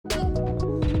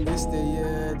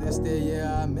This the year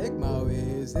I make my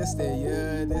ways. This the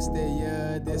year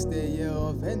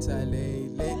of ventilate.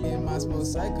 Lately my small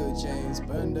cycle chains.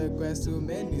 Burn the grass, too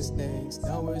many snakes.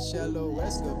 Down with shallow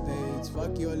escapades.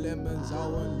 Fuck your lemons, I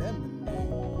want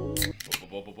lemonade.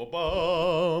 I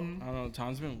don't know,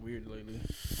 time's been weird lately.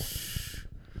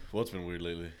 What's been weird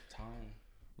lately? Time.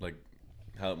 Like,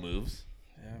 how it moves?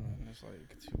 Yeah, man, it's like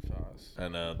too fast. I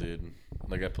know, dude.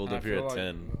 Like, I pulled And up I here feel at like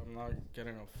 10. I'm not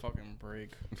getting a fucking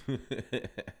break. But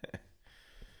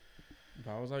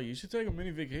I was like, you should take a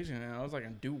mini vacation. And I was like,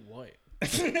 and do what?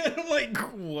 Like,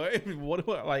 what? What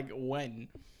do I, like, when?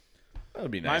 That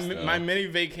would be nice. My mini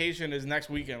vacation is next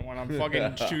weekend when I'm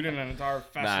fucking shooting an entire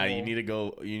festival. Nah, you need to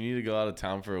go out of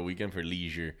town for a weekend for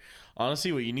leisure.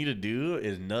 Honestly, what you need to do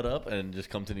is nut up and just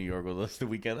come to New York with us the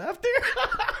weekend after.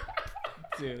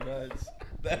 Dude,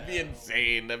 That'd be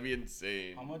insane. That'd be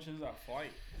insane. how much is that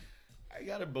flight? I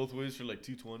got it both ways for like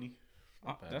 $220.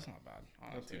 That's not bad.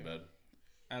 Not Honestly. too bad.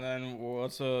 And then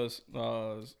what's the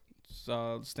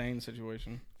staying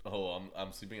situation? Oh,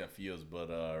 I'm sleeping at Fio's, but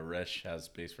Resh has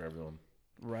space for everyone.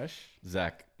 Resh?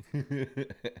 Zach. His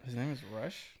name is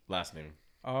Resh? Last name.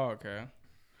 Oh, okay.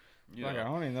 You Like, know. I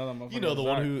don't even know that motherfucker. You know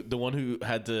the one who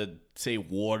had to say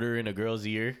water in a girl's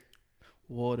ear.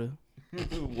 Water.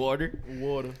 Water.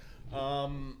 Water.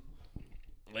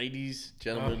 Ladies,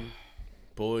 gentlemen,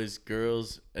 boys,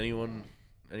 girls, anyone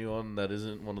that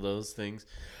isn't one of those things.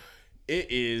 It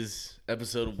is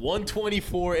episode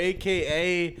 124,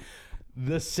 aka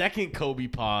the second Kobe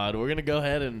pod. We're gonna go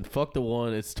ahead and fuck the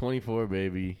one. It's 24,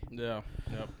 baby. Yeah.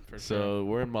 Yep. For So sure.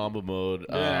 we're in Mamba mode.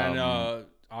 Yeah, and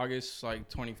August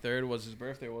 23rd was his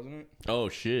birthday, wasn't it? Oh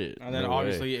shit! And then No way.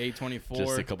 obviously 8/24.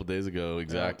 Just a couple days ago,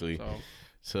 exactly. Yeah,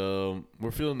 So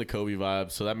we're feeling the Kobe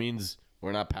vibe. So that means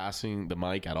we're not passing the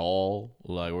mic at all.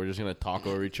 Like, we're just gonna talk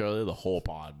over each other the whole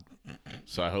pod.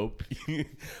 So I hope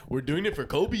we're doing it for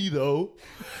Kobe though,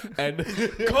 and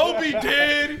Kobe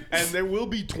did. And there will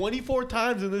be 24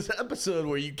 times in this episode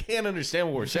where you can't understand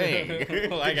what we're saying,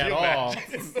 like at all.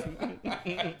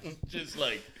 Just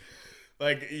like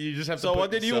you just have to. So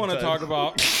what did you want to talk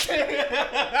about?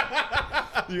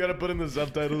 You gotta put in the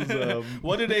subtitles.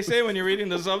 What did they say when you're reading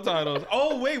the subtitles?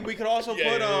 Oh wait, we could also put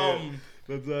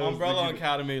That's what I was Umbrella thinking.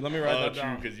 Academy. Let me write that True,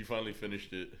 down. because you finally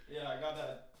finished it. Yeah, I got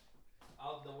that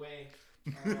out the way.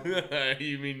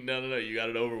 You mean no? You got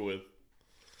it over with.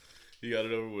 You got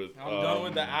it over with. I'm done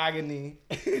with the agony.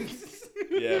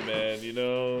 Yeah, man. You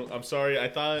know, I'm sorry. I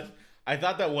thought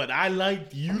that what I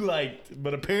liked, you liked,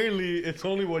 but apparently it's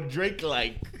only what Drake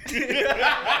liked.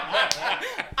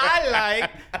 I like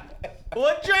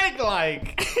What Drake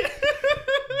like?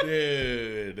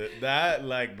 Dude,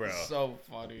 that bro. so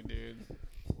funny, dude.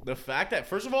 The fact that,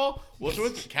 first of all, what's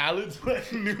with Khaled's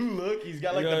new look? He's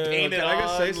got the painted Can I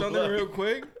just say on something look. real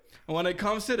quick? When it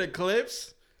comes to the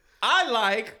clips, I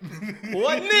like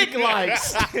what Nick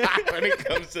likes. When it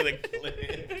comes to the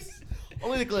clips.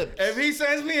 Only the clips. If he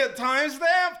sends me a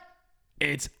timestamp,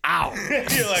 it's out.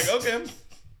 You're like, okay.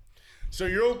 So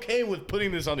you're okay with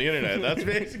putting this on the internet. That's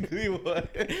basically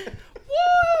what.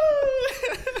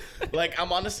 Woo! Like,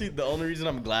 I'm honestly, the only reason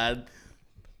I'm glad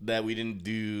that we didn't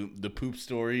do the poop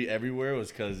story everywhere was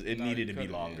because it needed to be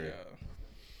longer.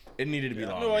 Yeah. It needed to be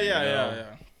longer. No, you know?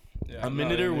 yeah. A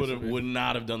minute would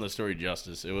not have done the story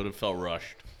justice. It would have felt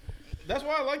rushed. That's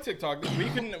why I like TikTok. We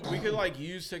could like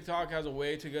use TikTok as a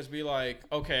way to just be like,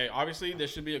 okay, obviously there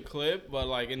should be a clip, but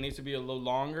like it needs to be a little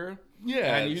longer.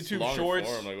 Yeah, And it's YouTube longer Shorts.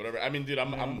 form, like whatever. I mean, dude,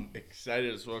 I'm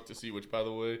excited as fuck to see. Which, by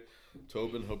the way,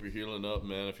 Tobin, hope you're healing up,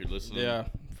 man. If you're listening, Yeah,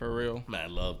 for real.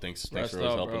 man, love. Thanks Rest for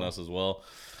always up, helping bro. us as well.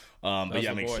 But That's yeah,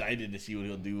 I'm the boy. excited to see what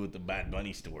he'll do with the Bad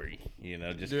Bunny story. You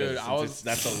know, just Dude, because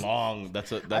that's a long.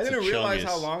 That's I a didn't realize chungus.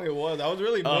 how long it was. I was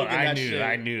really Oh, milking that I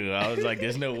shit. knew. I was like,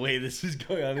 there's no way this is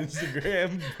going on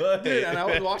Instagram. But Dude, and I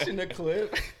was watching the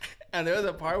clip, and there was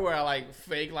a part where I like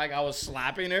fake like I was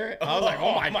slapping her. I was like,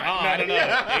 oh my god. No.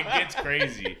 It gets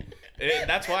crazy.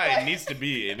 That's why it needs to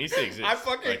be. It needs to exist. I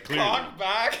fucking like, clearly. cocked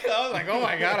back. I was like, oh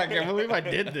my god, I can't believe I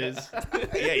did this.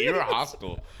 Yeah, you were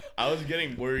hostile. I was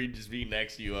getting worried just being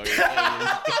next to you. while you're telling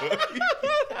this story.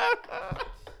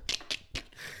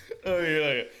 Oh,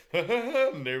 you're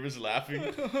like nervous laughing.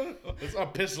 Let's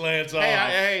not piss Lance off.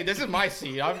 Hey, this is my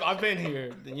seat. I've been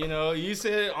here. You know, you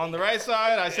sit on the right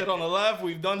side, I sit on the left.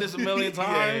 We've done this a million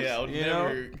times. Yeah, I would you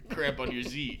never know? cramp on your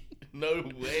seat. No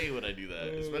way would I do that,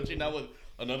 especially not with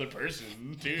another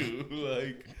person too.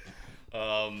 Like,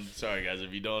 sorry guys,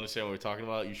 if you don't understand what we're talking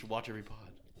about, you should watch every pod.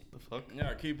 The fuck?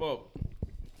 Yeah, keep up.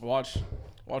 Watch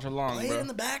along, Play bro. it in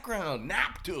the background.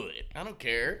 Nap to it. I don't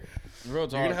care. Real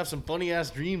talk. You're gonna have some funny ass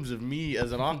dreams of me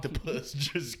as an octopus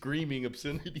just screaming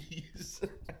obscenities.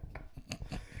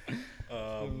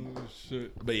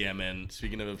 shit. But yeah, man.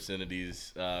 Speaking of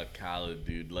obscenities, Khaled,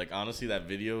 dude. Like honestly, that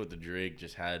video with the Drake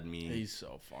just had me. He's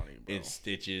so funny, bro. In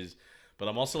stitches. But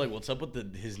I'm also like, what's up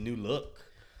with his new look?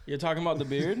 You're talking about the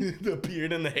beard? The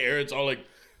beard and the hair. It's all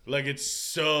like it's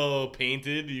so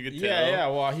painted. You could tell. Yeah.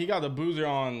 Well, he got the boozer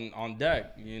on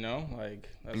deck. You know, like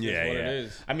that's just what it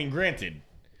is. I mean, granted,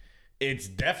 it's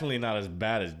definitely not as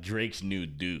bad as Drake's new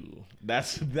do.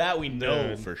 That we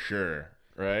know for sure,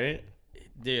 right?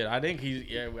 Dude, I think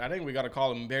we gotta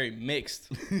call him very mixed.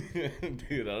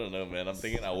 Dude, I don't know, man. I'm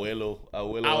thinking abuelo.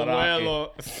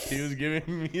 Abuelo. He was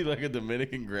giving me like a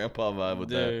Dominican grandpa vibe with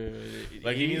Dude, that.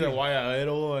 Like he needs a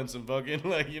guayabero and some fucking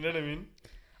like, you know what I mean?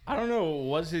 I don't know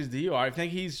what's his deal. I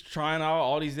think he's trying out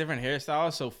all these different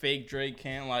hairstyles so fake Drake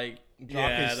can't like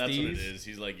drop his that's what it steez. is.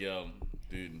 He's like, yo,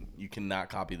 dude, you cannot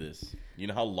copy this. You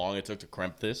know how long it took to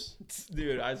crimp this?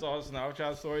 Dude, I saw a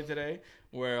Snapchat story today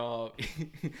where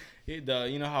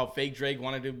you know how fake Drake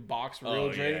wanted to box real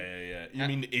Drake? Yeah. You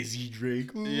mean Izzy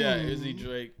Drake? Ooh. Yeah, Izzy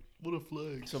Drake. What a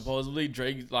flex. Supposedly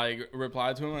Drake like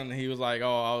replied to him and he was like,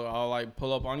 "Oh, I'll like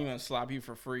pull up on you and slap you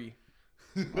for free."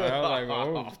 I was like,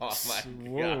 oh my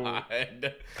god.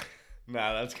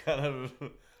 Nah, that's kind of.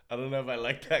 I don't know if I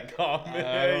like that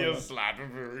comment. You'll slap him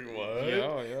for free. What?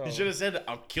 Yo. He should have said,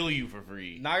 "I'll kill you for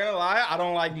free." Not gonna lie, I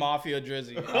don't like Mafia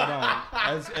Drizzy.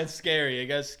 I don't. It's scary. It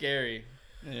gets scary.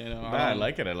 You know. Nah, I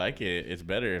like it. It's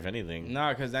better if anything.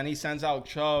 Nah, because then he sends out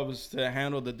Chubbs to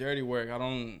handle the dirty work. I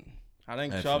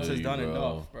think Chubbs has done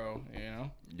enough, bro. You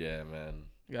know. Yeah, man.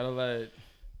 You gotta let.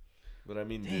 But I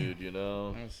mean, dude, you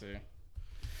know. Let's see.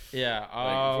 Yeah. Like,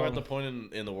 if we're at the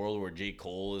point in the world where J.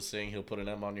 Cole is saying he'll put an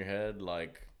M on your head,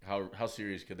 like, how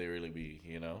serious could they really be,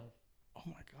 you know? Oh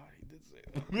my God, he did say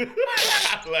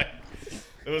that. Like,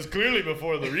 it was clearly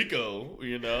before the Rico,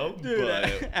 you know? Dude,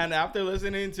 but and after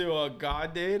listening to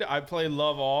God Did, I played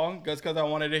Love All just because I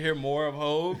wanted to hear more of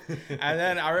Hove. And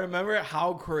then I remember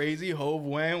how crazy Hove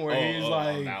went where he's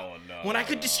like, that one, no, when I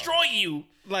could destroy you.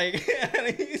 Like,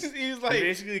 and he's like... He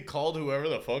basically called whoever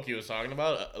the fuck he was talking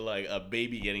about, like, a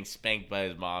baby getting spanked by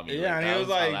his mom. Yeah, and he was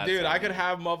like, dude, I could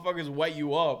have motherfuckers wet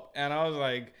you up. And I was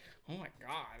like, oh my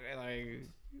God, like,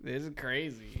 this is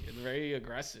crazy. It's very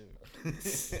aggressive.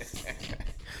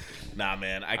 Nah,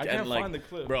 man. I can't like, find the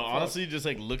clip. Bro, honestly, just,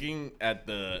 like, looking at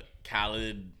the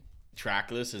Khaled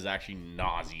track list is actually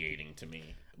nauseating to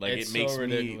me. Like, It's it makes so me,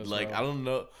 ridiculous, like, bro. I don't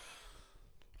know.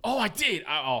 Oh, I did.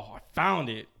 I found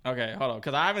it. Okay, hold on.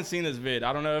 Because I haven't seen this vid.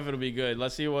 I don't know if it'll be good.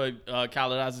 Let's see what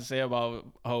Khaled has to say about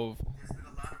Hove. There's been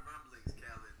a lot of rumblings,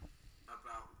 Khaled,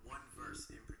 about one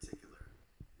verse in particular.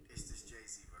 It's this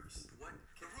Jay-Z verse. What?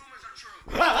 The rumors are true.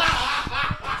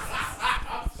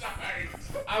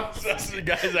 I'm sorry,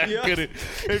 guys. I couldn't.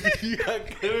 I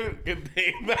couldn't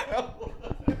contain that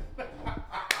one.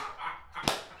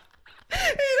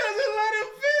 He doesn't let him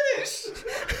finish.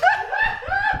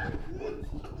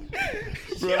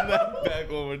 Run that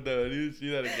back one more time. You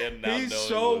see that again now. He's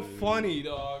so funny,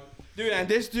 dog. Dude, and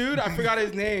this dude, I forgot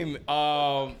his name.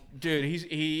 Dude,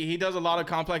 he does a lot of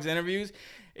complex interviews.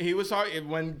 He was talking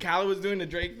when Khaled was doing the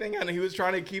Drake thing, and he was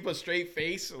trying to keep a straight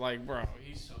face. Like, bro,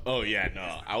 he's so. Oh yeah,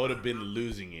 no, I would have been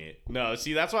losing it. No,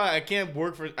 see, that's why I can't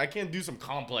do some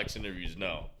complex interviews.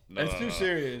 No, It's too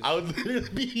serious. I would literally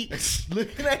be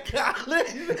looking at Khaled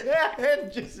and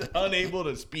just unable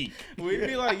to speak. We'd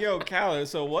be like, yo, Khaled,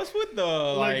 so what's with the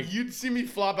like? You'd see me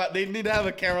flop out. They need to have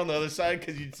a camera on the other side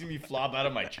because you'd see me flop out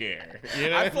of my chair. You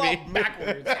know I what flop mean?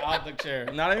 backwards out the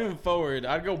chair, not even forward.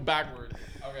 I'd go backwards.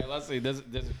 Okay, let's see. This is.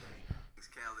 It's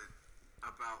Khaled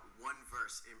about one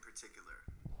verse in particular.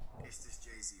 It's this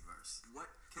Jay-Z verse. What?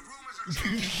 The rumors are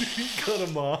true. Cut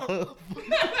him off. You know,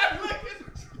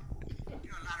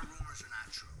 a lot of rumors are not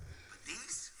true, but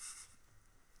these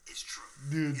is true.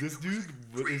 Dude, this dude,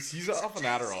 he's off an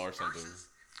Adderall or something.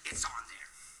 It's on there.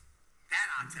 That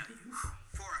I'll tell you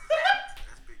for a fact.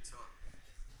 That's big talk.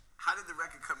 How did the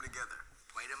record come together?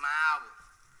 Played in my album.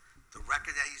 The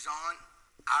record that he's on,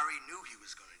 I already knew he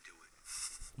was gonna do it.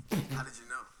 How did you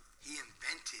know? He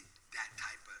invented that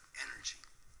type of energy.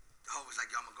 The whole was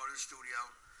like, yo, I'm gonna go to the studio.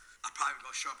 I'll probably go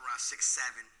show up around 6,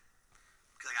 7.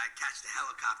 Because I gotta catch the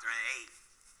helicopter at 8.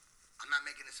 I'm not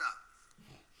making this up.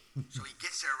 So he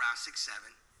gets there around 6, 7.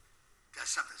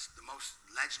 Does something the most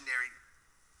legendary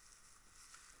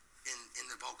in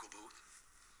the vocal booth,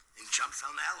 and jumps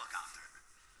on the helicopter.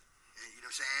 And, you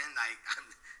know what I'm saying? Like,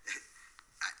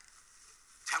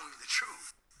 tell me the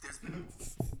truth. There's been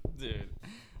Dude.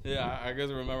 Yeah, I guess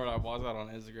remember I watched that on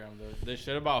Instagram. The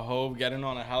shit about Hove getting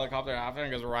on a helicopter after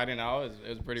and just riding out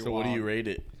is pretty So wild. what do you rate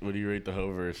it? What do you rate the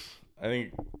Hoverse? I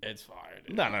think It's fire,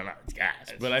 dude. No, it's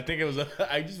gas. But I think it was.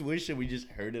 I just wish that we just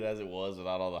heard it as it was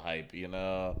without all the hype. You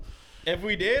know. If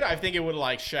we did, I think it would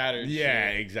like shatter.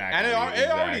 Yeah, shit. exactly. And it already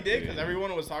exactly. did because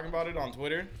everyone was talking about it on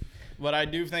Twitter. But I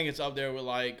do think it's up there with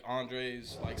like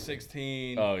Andre's like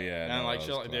 16. Oh yeah, and no, like that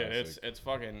shit, was dude, classic. it's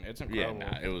fucking it's Yeah,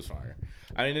 incredible. it was fire.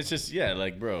 I mean, it's just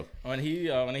like, bro, When he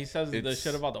says the It's-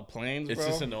 shit about the planes, it's bro.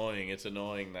 just annoying. It's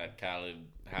annoying that Khaled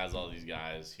has all these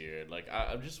guys here. Like,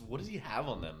 I'm just, what does he have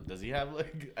on them? Does he have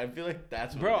like? I feel like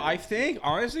that's what Bro, it I is. think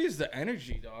honestly it's the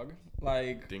energy, dog.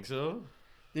 Like, Think so?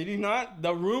 did he not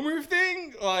the rumor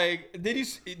thing? Like, did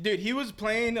he? Dude, he was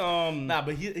playing. Nah,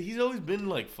 but he's always been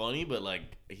like funny, but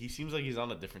like he seems like he's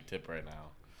on a different tip right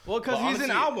now. Well, because But he's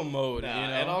in honestly, album mode, Nah, you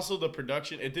know. and also the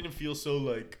production, it didn't feel so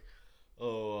like,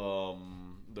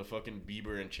 the fucking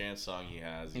Bieber and Chance song he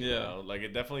has. You Yeah. know? Like it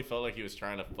definitely felt like he was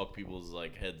trying to fuck people's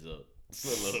like heads up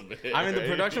a little bit. I mean, the right?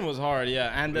 production was hard,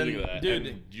 yeah. And Look then, at that. dude,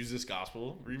 And Use This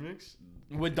Gospel remix.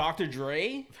 with Dr.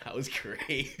 Dre That was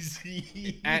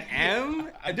crazy. and M,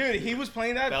 dude, he was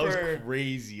playing that, That was for.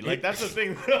 crazy. Like that's the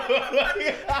thing.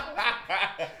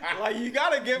 Like, you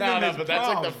gotta give him his but that's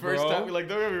like the props, first bro. time. Like,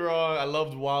 don't get me wrong, I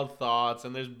loved Wild Thoughts,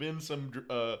 and there's been some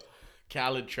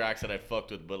Khaled tracks that I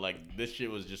fucked with, but like this shit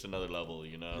was just another level,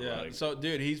 you know? Yeah. Like, So,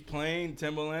 dude, he's playing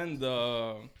Timbaland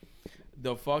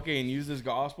the fucking Use This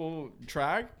Gospel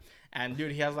track. And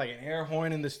dude, he has like an air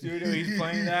horn in the studio. He's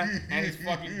playing that, and he's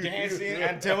fucking dancing.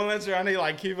 And Timbaland's trying to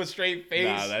like keep a straight face.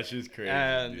 nah, that's just crazy.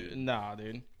 and Dude. nah,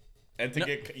 dude. And to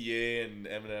get Ye and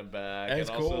Eminem back, It's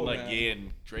and also cool, like man. Ye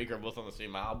and Drake are both on the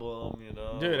same album, you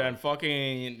know? Dude, and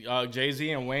fucking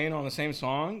Jay-Z and Wayne on the same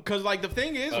song. Cause like the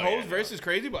thing is, Oh, Ho's yeah, verse no. is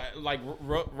crazy, but like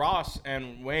Ross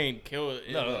and Wayne kill it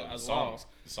no, as the well.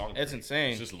 song, It's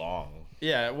insane. It's just long.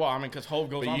 Yeah, well, I mean, cause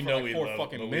Hov goes But on you for know like we 4 love,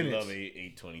 fucking but minutes. we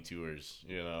love 822ers,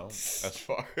 you know? As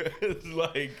far as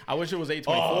like. I wish it was Oh,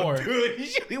 824.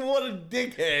 dude, what a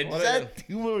dickhead. What That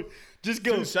dude, just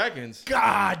go, 2 seconds.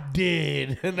 God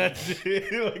did. And that's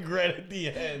it. Like right at the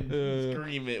end.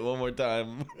 Scream it one more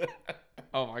time.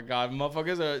 Oh my god,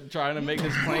 motherfuckers are trying to make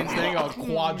this planes thing a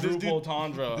quadruple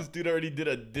tundra. This dude already did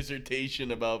a dissertation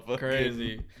about fucking.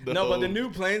 Crazy. the No, but the whole- new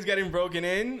planes getting broken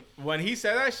in. When he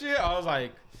said that shit, I was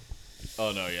like,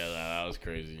 Oh, no, yeah, that was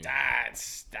crazy.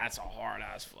 that's a hard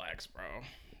ass flex, bro.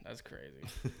 That's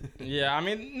crazy. Yeah, I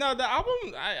mean, no, the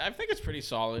album, I think it's pretty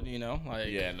solid, you know? Like,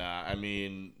 Yeah, nah, I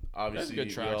mean, obviously, good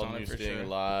we tracks all on it knew for Staying sure.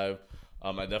 Alive.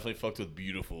 I definitely fucked with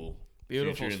Beautiful.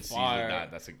 Beautiful's Future and fire. Season.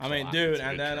 That's a I mean, classic. dude, That's a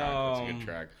and good then, track. That's a good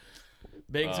track.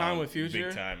 Big Time with Future.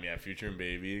 Big Time, yeah. Future and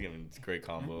Baby. I mean, it's a great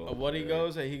combo. What he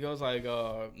goes like,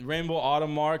 Rainbow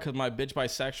Automar, cause my bitch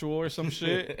bisexual or some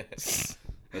shit.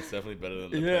 That's definitely better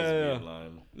than the Yeah, Pesbian yeah.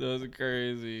 line. That was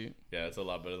crazy. Yeah, it's a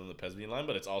lot better than the Pesbian line,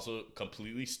 but it's also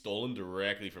completely stolen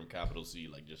directly from Capital C.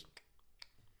 Like, just,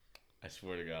 I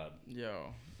swear to God.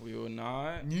 Yo, we will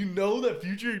not. You know that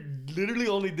Future literally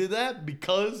only did that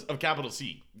because of Capital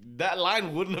C. That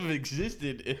line wouldn't have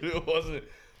existed if it wasn't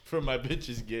for my bitch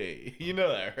is gay. You know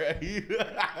that,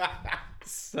 right?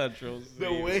 Central C.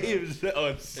 The way it's Central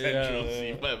Yeah, C,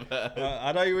 yeah. my bad.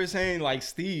 I thought you were saying like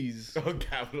Steez. Oh,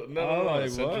 Capital. I No, was no, like,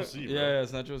 Central what? C, bro. Yeah,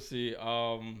 Central C.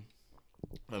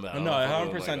 My bad. No, I it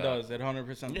don't 100% like that. does. It 100%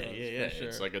 does. Yeah, yeah, yeah. For sure.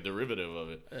 It's like a derivative of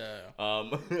it.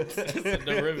 Yeah. It's a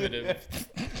derivative.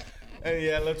 And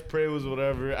yeah, Let's Pray was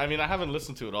whatever. I mean, I haven't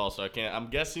listened to it all, so I can't. I'm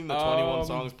guessing the 21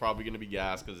 song is probably going to be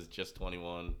gas because it's just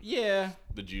 21. Yeah.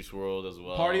 The Juice World as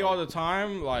well. Party All the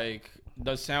Time, like,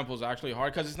 the sample's actually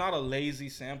hard because it's not a lazy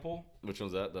sample. Which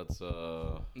one's that? That's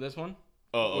This one?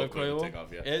 Oh, With Quick Quavo. Take Off,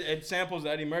 yeah. It samples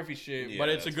Eddie Murphy shit, Yeah, but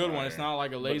it's a that's good one. It's fire. not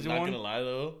like a lazy But not one. gonna lie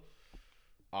though,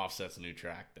 Offset's new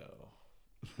track though.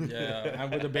 Yeah,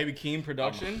 and with the Baby Keem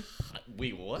production.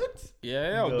 Wait, what?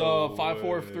 Yeah, No the 5,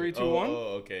 4, way. 3, 2, Oh, 1. Oh,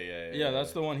 okay, Yeah,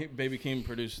 that's the one Baby Keem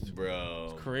produced.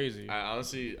 Bro, Crazy. I'm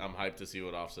hyped to see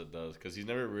what Offset does because he's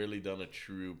never really done a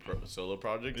true solo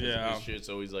project. Yeah. His shit's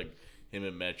always like him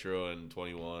and Metro and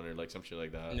 21 or like some shit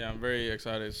like that. Yeah, I'm very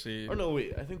excited to see. Or no,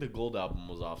 wait, I think the Gold album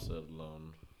was Offset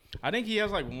alone. I think he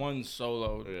has like one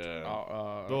solo.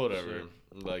 Yeah. But whatever. shit.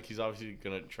 Like he's obviously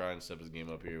gonna try and step his game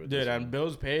up here with Dude, this and one.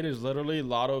 Bills Paid is literally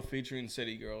Lotto featuring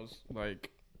City Girls. Like,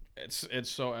 it's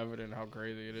so evident how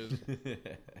crazy it is. Let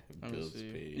me Bills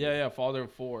see. Paid. Yeah, Father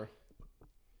of 4.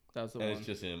 That's the And one. it's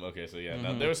just him. Okay, so yeah,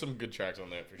 now, there were some good tracks on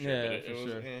there for sure. Yeah, but it for was,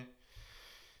 sure.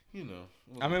 You know.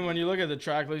 I mean, when you look at the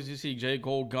track list, you see J.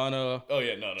 Cole, Gunna, Oh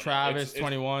yeah, no. Travis, It's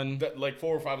 21. like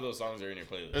 4 or 5 of those songs are in your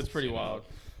playlist. It's pretty you know? wild.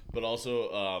 But also,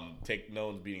 no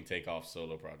one's beating Takeoff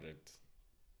solo project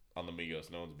on the Migos.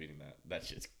 No one's beating that. That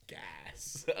shit's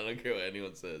gas. I don't care what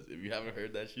anyone says. If you haven't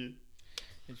heard that shit,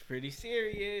 It's pretty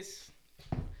serious.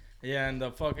 Yeah, and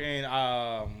the fucking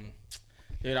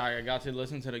Dude, I got to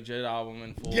listen to the Jid album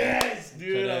in full. Yes,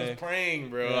 dude. I today. was praying,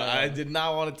 bro. Yeah. I did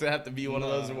not want it to have to be one of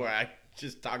those Nah. where I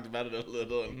just talked about it a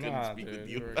little and couldn't Nah, speak dude, with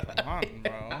you. come on,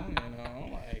 bro. You know,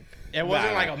 like it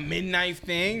wasn't like a midnight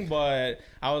thing, but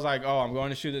I was like, oh, I'm going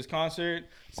to shoot this concert.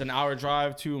 It's an hour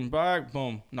drive to and back.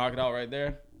 Boom, knock it out right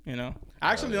there. You know,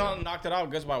 I actually knocked it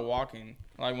out just by walking.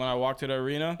 Like when I walked to the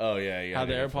arena, Oh yeah, yeah. Had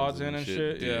the AirPods in and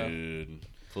shit, yeah. Dude,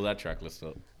 pull that track list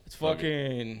up. it's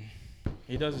fucking.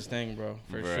 He does his thing, bro,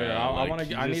 for Bruh, sure. I like, want he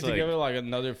to. I need just, to like- give it like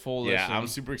another full Yeah, listen. I'm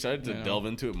super excited to Yeah. delve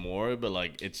into it more, but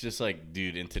like it's just like,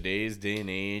 dude, in today's day and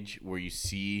age where you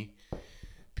see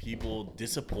people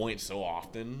disappoint so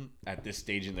often at this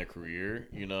stage in their career,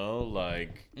 you know,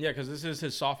 like Yeah, because this is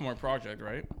his sophomore project,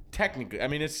 right? technically, I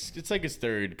mean, it's like his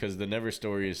third because the Never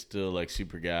Story is still like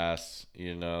super gas,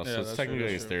 you know, Yeah, so it's that's true, technically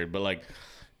that's his true. third, but like.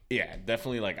 Yeah,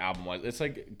 definitely like album wise. It's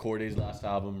like Corday's last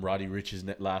album, Roddy Rich's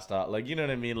last album. Like, you know what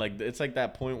I mean? Like, it's like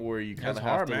that point where you kind That's of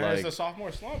have hard, to man. like. It's a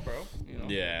sophomore slump, bro. You know?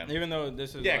 Yeah. Even though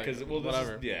this is Yeah, like, because well,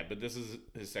 whatever. but this is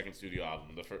his second studio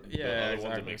album. The first, Yeah, the other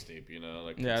exactly. one's a mixtape. You know,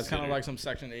 like Yeah, it's kind of considered. like some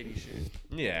Section 80 shit.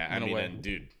 Yeah, I in a mean, way. and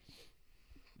dude,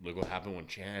 look what happened when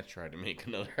Chance tried to make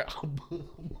another album.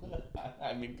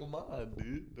 I mean, come on,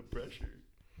 dude. The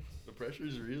pressure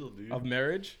is real, dude. Of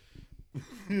marriage?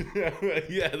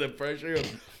 Yeah, the pressure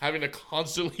of having to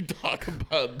constantly talk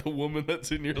about the woman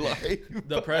that's in your life. The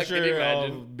Can you pressure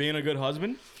imagine? of being a good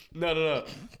husband? No.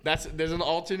 There's an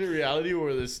alternate reality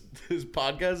where this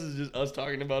podcast is just us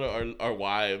talking about our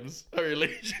wives, our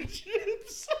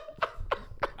relationships.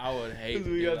 I would hate 'Cause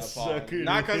to we do got that pod. suckered.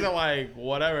 Not because of like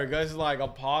whatever. Because like a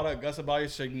pod of Gus about your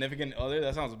significant other.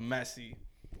 That sounds messy.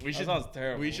 We should sounds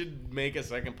terrible. We should make a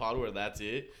second pod where that's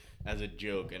it as a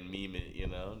joke and meme it, you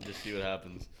know, just see what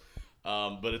happens.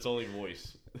 But it's only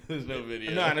voice. There's no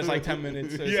video. No, and it's like 10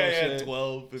 minutes or yeah, some yeah, shit.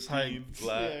 12, 15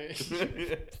 like-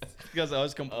 flat. Because I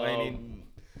was complaining.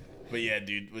 But yeah,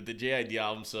 dude, with the JID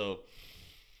album, so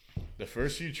the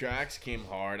first few tracks came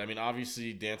hard. I mean,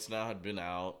 obviously, Dance Now had been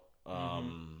out,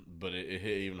 but it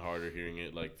hit even harder hearing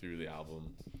it like through the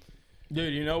album.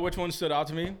 Dude, you know which one stood out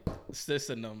to me?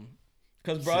 System.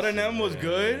 Because Brother Them was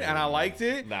good and I liked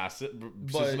it. Nah,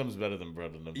 System's better than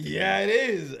Brother Them. Yeah, it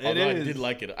is. It Although is. I did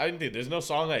like it. I didn't. There's no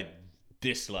song I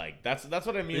dislike. That's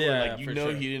what I mean. Yeah, where like you for know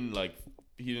sure. he didn't like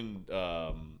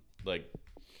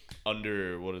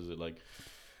under what is it like,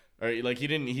 or like he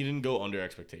didn't go under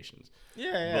expectations.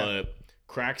 Yeah. But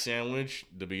Crack Sandwich,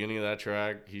 the beginning of that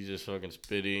track, he's just fucking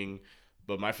spitting.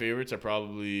 But my favorites are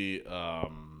probably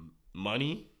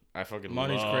Money. I fucking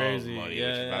Money's love crazy. Money. Yeah,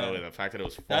 Which, by the yeah. way, the fact that it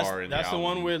was That's far in the album.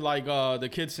 one with like the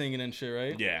kids singing and shit,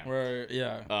 right? Yeah. Where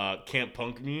Can't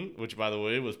Punk Me, which by the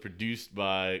way was produced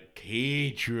by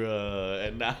Katra,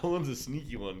 and that one's a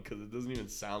sneaky one because it doesn't even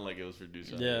sound like it was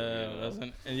produced. by him, yeah, you know?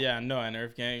 doesn't and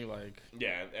Earth Gang like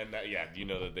Yeah, and that, yeah, you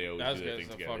know that they always that's do their good.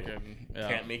 thing The together. fucking yeah.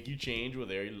 Can't Make You Change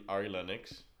with Ari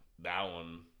Lennox, that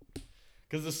one.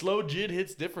 Because the slow Jid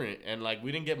hits different, and like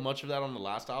we didn't get much of that on the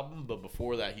last album, but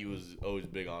before that he was always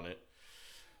big on it.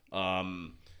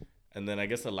 And then I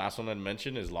guess the last one I'd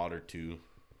mention is Lauder 2.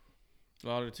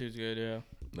 Lauder 2's good, yeah.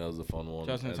 That was the fun one.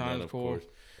 Just in And Time's then, of cool. course,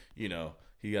 you know,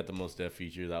 he got the Most Def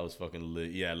feature. That was fucking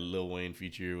lit. Yeah, Lil Wayne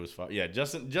feature was fun. Yeah,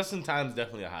 Just in Time's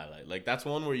definitely a highlight. Like, that's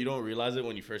one where you don't realize it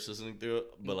when you first listening through it,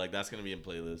 but, like, that's going to be in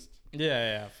playlists.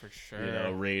 Yeah, for sure. You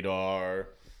know, Radar.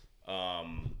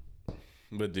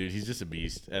 But, dude, he's just a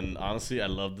beast. And, honestly, I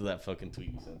loved that fucking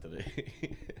tweet you sent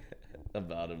today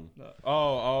about him.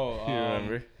 Oh, You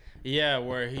remember? Yeah,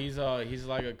 where he's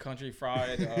like a country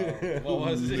fried. What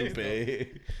was it? Lupe.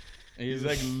 He's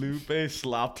like Lupe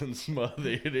slopped and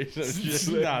smothered or some shit.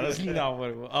 No, that's not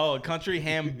what it was. Oh, country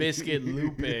ham biscuit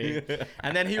Lupe.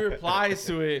 And then he replies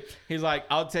to it. He's like,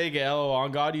 I'll take it, LOL.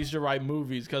 On God, you should write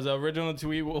movies. Because the original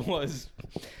tweet was,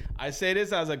 I say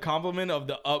this as a compliment of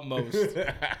the utmost.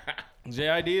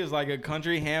 JID is like a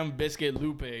country ham biscuit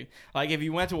Lupe. Like if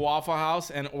you went to Waffle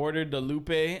House and ordered the Lupe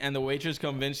and the waitress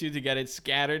convinced you to get it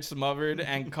scattered, smothered,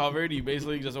 and covered, you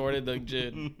basically just ordered the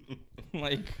Jid.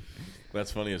 Like,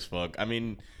 That's funny as fuck. I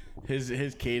mean, his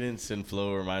cadence and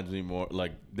flow reminds me more,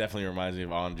 like, definitely reminds me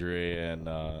of Andre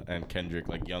and Kendrick,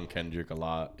 like young Kendrick a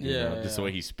lot. You Yeah, know, just the yeah.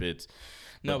 way he spits.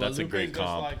 no, but that's a Lupe's great just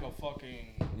comp. like a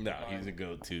fucking. No, like, he's a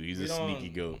goat too. He's we a don't-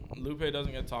 sneaky goat. Lupe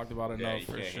doesn't get talked about Yeah, enough you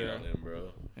for can't hate sure. on him, bro.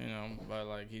 You know, but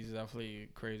like he's definitely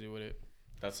crazy with it.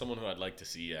 That's someone who I'd like to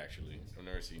see. Actually, I've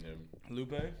never seen him.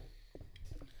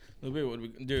 Lupe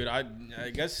would be, dude. I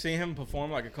guess seeing him perform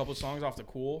like a couple songs off the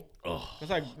Cool. Oh, It's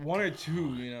like one or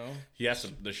two, you know. he has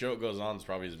to, the show goes on is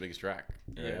probably his biggest track.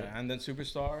 Yeah, right? and then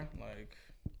Superstar, like,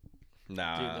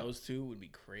 Nah, dude, those two would be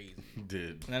crazy.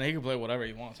 dude. And then he can play whatever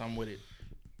he wants. I'm with it.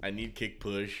 I need Kick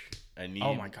Push. I need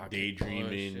Oh my God, Kate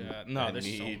daydreaming. Bush, yeah. No,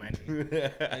 there's so many.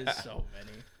 There's so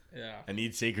many. Yeah. I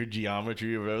need sacred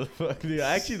geometry or whatever the fuck. Dude,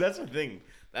 actually, that's the thing.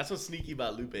 That's what's sneaky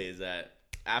about Lupe is that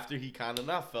after he kind of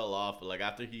not fell off, but like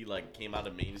after he like came out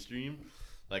of mainstream,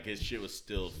 like his shit was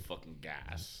still fucking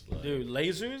gas. Like, Dude,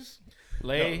 Lasers?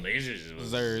 Lasers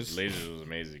Lasers. was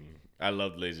amazing. I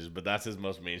loved Lasers, but that's his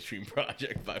most mainstream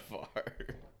project by far.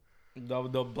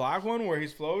 The black one where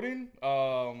he's floating?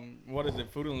 What is it,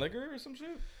 Food and Liquor or some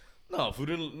shit? No,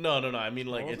 no. I mean,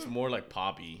 like, What was it's it? more like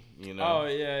poppy, you know? Oh,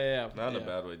 yeah. Not in yeah. a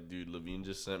bad way, dude. Levine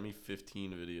just sent me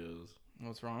 15 videos.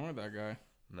 What's wrong with that guy?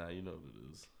 Nah, you know what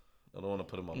it is. I don't want to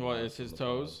put him on. What, blast it's his on the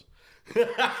toes?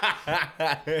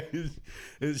 pod.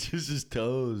 it's just his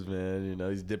toes, man. You know,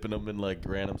 he's dipping them in like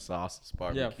random sauces,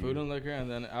 barbecue. Yeah, Food and Liquor, and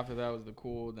then after that was the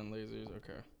Cool, then Lasers.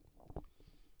 Okay.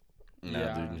 Nah,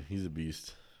 Yeah. dude, he's a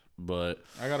beast. But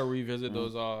I gotta revisit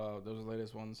those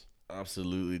latest ones.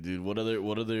 absolutely, dude. What other?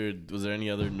 Was there any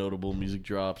other notable music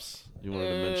drops you wanted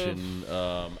to mention?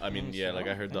 I mean, yeah, like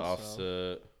I heard the think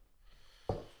so.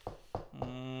 Offset.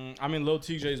 I mean, Lil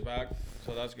TJ's back,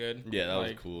 so that's good. Yeah, that was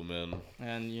Like, cool, man.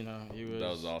 And he was. That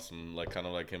was awesome. Like kind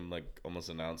of like him, like almost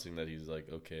announcing that he's like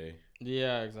okay.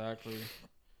 Yeah, exactly.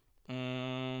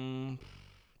 There's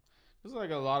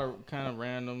like a lot of kind of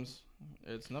randoms.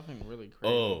 It's nothing really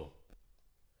crazy. Oh,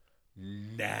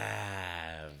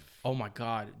 Nav. Oh my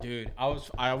god, dude!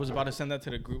 I was about to send that to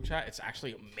the group chat. It's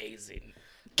actually amazing.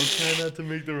 I'm trying not to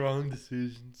make the wrong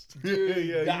decisions.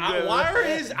 Why are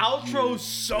his outros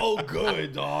so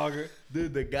good, dog?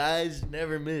 Dude, the guys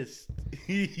never missed.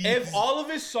 If all of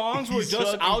his songs were he's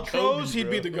just fucking outros, Kobe, he'd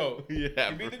be bro. the GOAT. Yeah,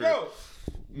 He'd be the for real. GOAT.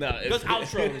 No, Just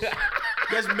outros.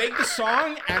 Just make the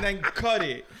song and then cut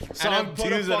it. Song and then two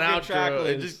put a is an fucking track outro.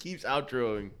 It list. just keeps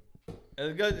outroing.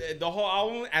 It's good, the whole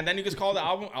album, and then you just call the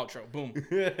album outro. Boom.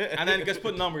 And then just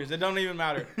put numbers. It don't even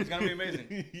matter. It's gonna be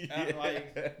amazing. And,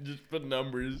 like, just put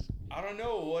numbers. I don't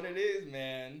know what it is,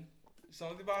 man.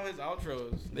 Something about his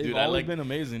outros. They've Dude, always been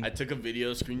amazing. I took a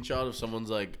video screenshot of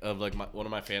someone's one of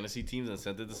my fantasy teams and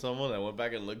sent it to someone. I went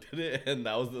back and looked at it, and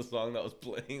that was the song that was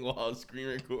playing while I was screen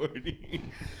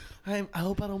recording. I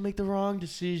hope I don't make the wrong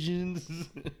decisions.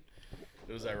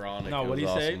 It was ironic. No, It what was he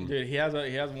say, awesome. dude? He has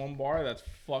one bar that's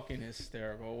fucking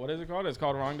hysterical. What is it called? It's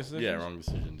called Wrong Decisions. Yeah, wrong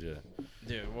decisions. Yeah,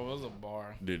 Dude, what was the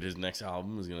bar? dude, his next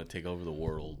album is gonna take over the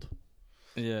world.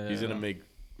 Yeah, He's gonna make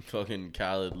fucking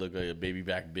Khaled look like a baby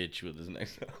back bitch with his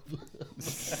next album.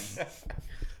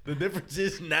 The difference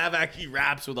is Nav actually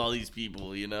raps with all these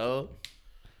people, you know.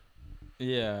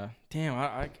 Yeah. Damn,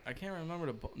 I can't remember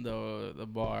the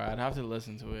bar. I'd have to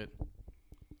listen to it.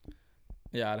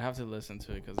 Yeah, I'd have to listen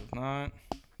to it because if not,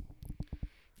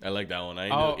 I like that one. I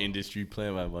know Industry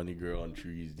Plant My Money Girl on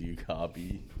Trees. Do you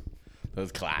copy? That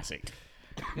was classic.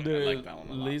 dude, I like that one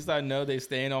a at lot. least I know they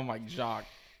staying on my jock.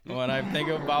 When I think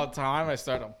about time, I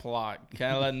start to plot.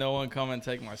 Can't let no one come and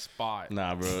take my spot.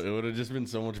 Nah, bro. It would have just been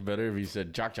so much better if he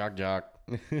said jock, jock, jock.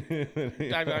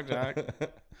 Jock, jock, jock.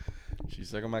 She's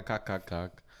sucking my cock, cock,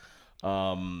 cock.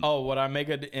 Oh, what I make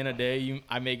in a day,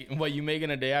 what you make in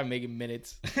a day, I make in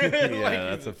minutes. Yeah, Like,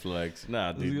 that's a flex.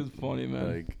 Nah, This dude. is funny, man.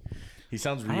 Like, he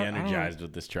sounds I don't- re-energized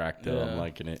with this track, though. I'm Yeah.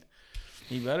 liking it.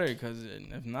 He better, because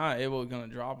if not, it was gonna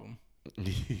drop him.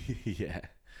 Yeah.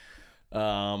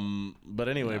 But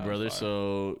anyway, Nah, brother. fire.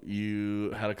 So you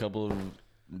had a couple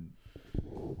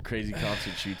of crazy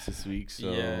concert shoots this week.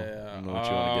 So Yeah, I don't know what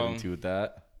you want to get into with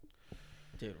that.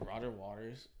 Dude, Roger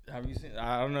Waters. Have you seen?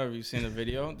 I don't know if you've seen the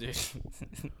video, dude.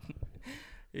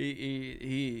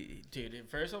 Dude.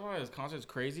 First of all, his concert's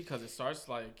crazy because it starts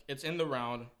like it's in the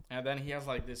round, and then he has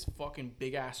like this fucking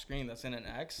big ass screen that's in an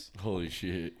X, Holy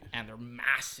shit! and they're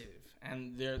massive,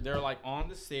 and they're like on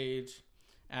the stage,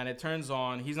 and it turns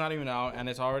on. He's not even out, and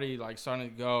it's already like starting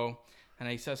to go, and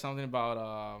he says something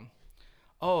about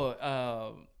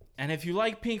and if you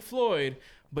like Pink Floyd,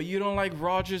 but you don't like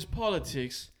Roger's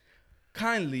politics,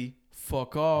 kindly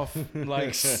fuck off.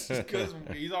 Like, because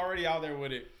he's already out there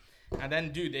with it. And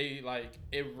then, dude, they like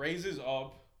it raises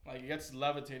up, like it gets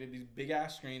levitated, these big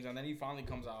ass screens, and then he finally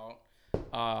comes out.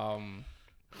 And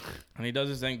he does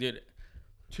his thing, dude.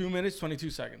 2 minutes, 22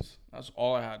 seconds. That's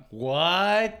all I had.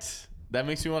 What? That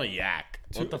makes me want to yak.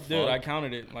 What the Dude, I fuck?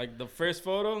 counted it. Like the first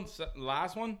photo,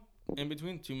 last one, in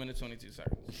between 2 minutes, 22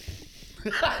 seconds.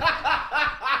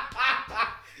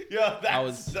 Yo, that's I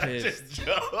was such pissed. a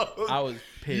joke. I was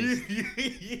pissed.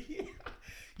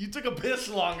 You took a piss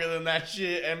longer than that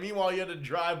shit, and meanwhile you had to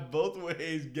drive both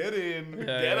ways, get in, Yeah,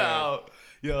 get yeah. out.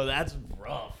 Yo, that's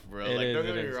rough, bro. It Like, is, don't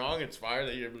get it me is. wrong, it's fire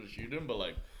that you're able to shoot him, but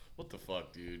like, what the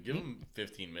fuck, dude? Give him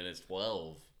 15 minutes,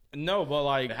 12. No, but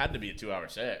like, It had to be a 2-hour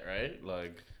set, right?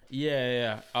 Like,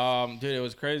 yeah. Dude, it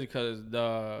was crazy because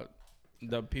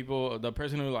the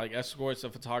person who like escorts the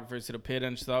photographers to the pit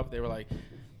and stuff, they were like,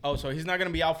 oh, so he's not gonna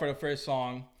be out for the first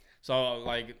song. So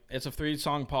like it's a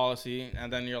 3-song policy,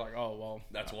 and then you're like, oh well,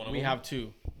 That's one of we them? have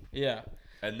 2. Yeah.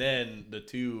 And then the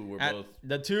two were And both.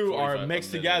 the 2 are 45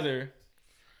 mixed minutes. together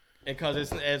because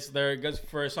they're just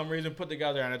for some reason put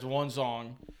together and it's one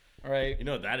song, right? You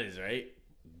know what that is, right?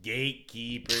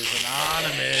 Gatekeepers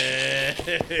Anonymous.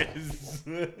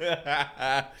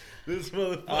 This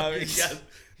motherfucker got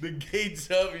the gates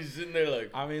up. He's sitting there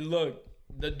like. I mean, look,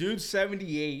 the dude's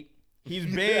 78. He's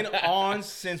been on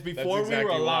since before That's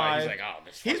exactly we were why. alive. He's like, oh,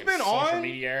 this He's fucking been social on-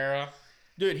 media era.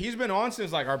 Dude, he's been on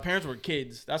since like our parents were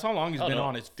kids. That's how long he's been no.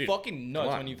 on. It's Dude, fucking nuts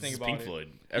Come on, when you this think is about Pink it.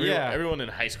 Floyd. Yeah. Everyone in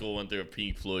high school went through a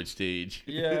Pink Floyd stage.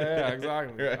 Yeah,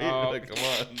 exactly. Right? Like, come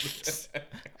on.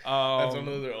 That's one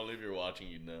of the only if you're watching,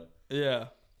 you know. Yeah.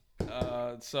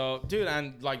 So, dude,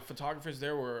 and like photographers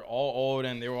there were all old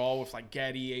and they were all with like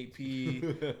Getty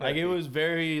AP. Like it was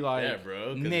very like Yeah,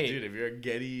 bro. 'Cause, Nick. dude, if you're a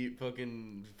Getty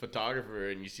fucking photographer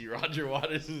and you see Roger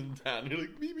Waters in town, you're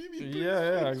like, beep, beep, beep,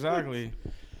 Yeah, exactly.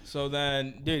 So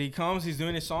then, dude, he comes, he's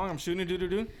doing his song, I'm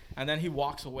shooting, and then he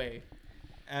walks away.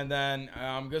 And then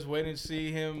I'm just waiting to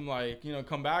see him, like, you know,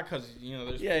 come back because, you know,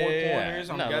 there's 4 corners.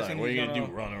 I'm guessing what are he's you gonna gonna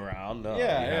do? Run around? No,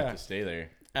 Yeah, you yeah. have to stay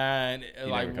there. And never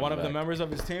like comes one of the back. members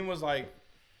of his team was like,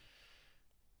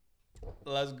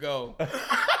 "Let's go,"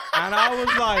 and I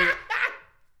was like,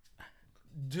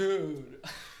 "Dude."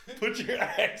 Put your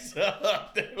axe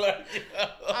up. They're like,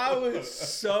 I was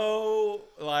so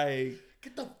like,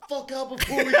 get the fuck out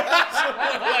before we have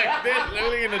someone like this.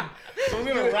 Literally someone's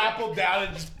gonna rappel down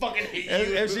and just fucking hit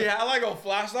you. if she had like a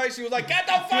flashlight, she was like, "Get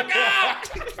the fuck out!"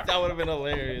 That would have been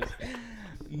hilarious.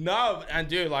 No, and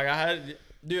dude, like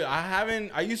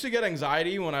I used to get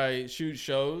anxiety when I shoot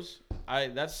shows.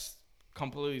 That's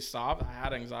completely stopped. I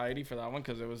had anxiety for that one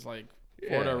because it was like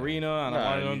Florida Yeah. Arena, and I Nah,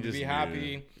 wanted you them to just be knew.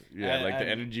 happy. Yeah, And- like the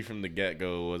and- energy from the get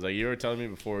go was like you were telling me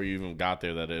before you even got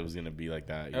there that it was gonna be like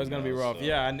that. It was gonna be rough,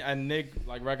 yeah. And Nick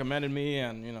like recommended me,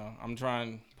 and you know I'm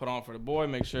trying to put on for the boy,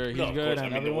 make sure he's good,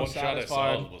 and everyone's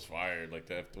satisfied. was fired, like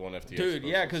the one FTX. Dude,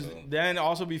 yeah, because then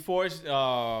also before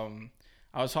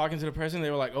I was talking to the person, they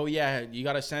were like, "Oh yeah, you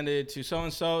gotta send it to so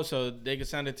and so they could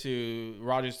send it to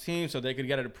Roger's team, so they could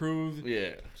get it approved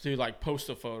yeah, to like post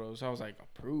the photos." I was like,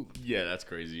 "Approved." yeah, that's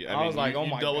crazy. I was like, you, oh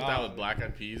you my dealt with that God. with Black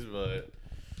Eyed Peas, but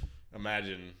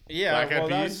imagine Yeah, Black Eyed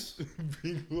well, Peas.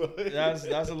 being like-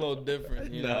 That's a little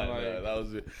different, you know. Nah, Like, that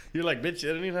was it. You're like, bitch, I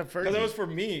didn't even have Fergie. because it was for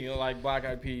me, like Black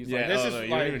Eyed Peas. Yeah, Like, this oh, is no,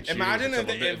 you weren't like, even cheating imagine for if,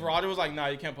 someone. if Roger was like, "Nah,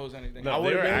 you can't post anything." I No, they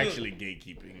would've were been- actually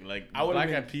gatekeeping. Like I would've Black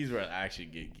been- Eyed Peas were actually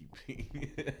gatekeeping.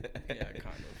 Yeah, kind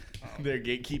of. They're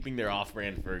gatekeeping their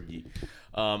off-brand Fergie.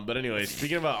 But anyway,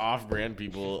 speaking about off-brand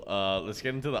people, let's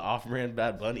get into the off-brand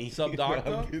Bad Bunny. Sub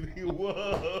Doctor? I'm kidding.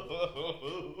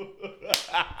 Whoa.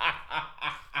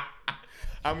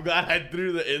 I'm glad I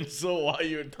threw the insult while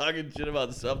you were talking shit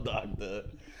about Sub Doctor.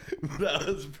 That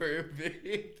was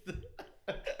perfect.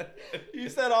 You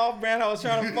said off brand, I was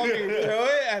trying to fucking throw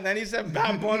it, and then he said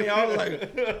Bad Bunny. I was like,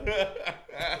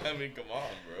 I mean, come on,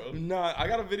 bro. nah, I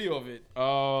got a video of it.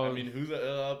 I mean,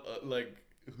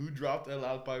 who dropped El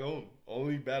Alpagón?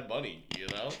 Only Bad Bunny, you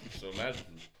know? So imagine.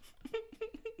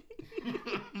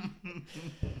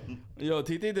 Yo,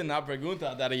 Titi did not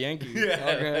pregunta that a Yankee. Yeah,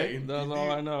 Okay, like, that's Titi-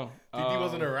 all I know. Titi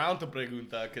wasn't around to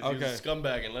pregunta because he was a okay.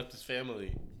 scumbag and left his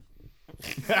family.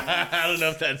 I don't know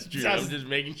if that's true. I'm just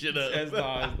making shit up. It's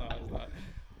not.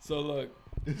 So look,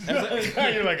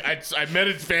 You're like, I met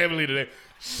his family today.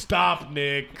 Stop,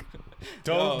 Nick.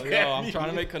 Don't yo, I'm trying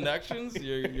to make connections.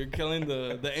 You're killing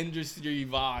the industry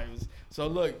vibes. So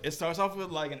look, it starts off with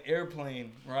like an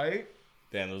airplane, right?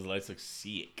 Damn, those lights look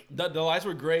sick. The lights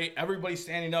were great. Everybody's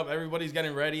standing up. Everybody's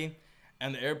getting ready,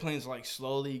 and the airplane's like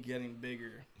slowly getting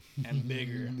bigger and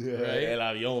bigger, right? El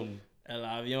avión. El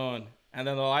avión, and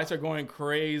then the lights are going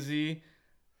crazy.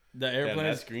 The Damn, airplane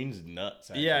that is screen's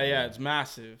nuts. yeah, it's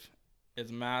massive.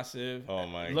 It's massive. Oh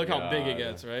my Look how big it God.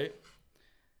 gets, right?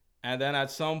 And then at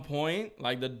some point,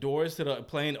 like the doors to the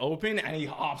plane open, and he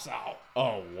hops out.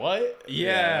 Oh, what?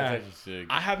 Yeah. That's actually sick.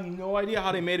 I have no idea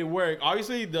how they made it work.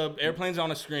 Obviously, the airplane's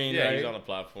on a screen, Yeah, right? he's on a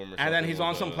platform or something. And then he's on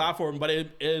with some a- platform, but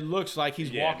it looks like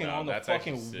he's Yeah, walking no, on the that's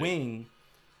fucking actually sick. wing.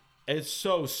 It's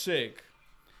so sick.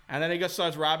 And then he just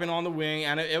starts rapping on the wing,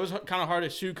 and it was kind of hard to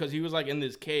shoot because he was like in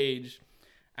this cage.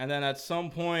 And then at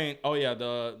some point, oh yeah,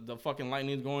 the fucking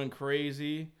lightning's going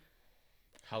crazy.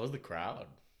 How was the crowd?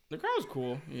 The crowd's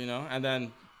cool, you know. And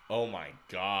then Oh my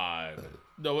God.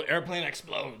 the airplane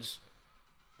explodes.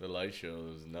 The light show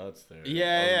was nuts there. Yeah,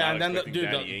 I was yeah. not And then expecting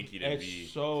dude, Daddy Yankee to it's be.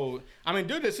 so. I mean,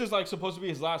 dude, this is like supposed to be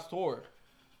his last tour.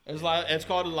 It's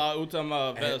called La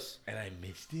Ultima Vez. And I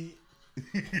missed it.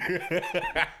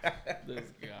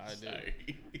 This guy, dude.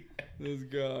 This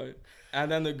guy. And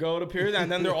then the goat appears,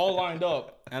 and then they're all lined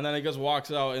up, and then it just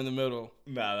walks out in the middle.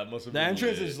 Nah, that must have The been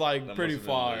entrance lit. is like That pretty must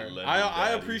have been fire. lit. I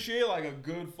Legendary. appreciate like a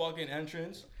good fucking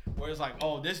entrance where it's like,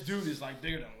 oh, this dude is like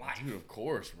bigger than life. Dude, of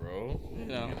course, bro. You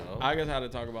know, I just had to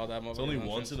talk about that. It's only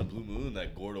once in a blue moon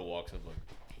that Gordo walks up like.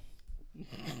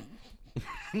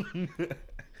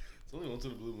 It's only once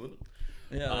in a blue moon.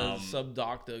 Yeah, Sub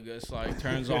Doctor just like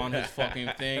turns on his fucking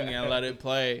thing and let it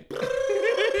play.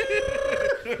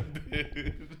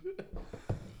 Dude.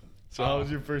 So how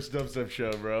was your first dubstep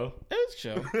show, bro? It was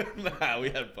chill. Nah, we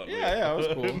had fun. Yeah, it was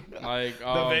cool. Like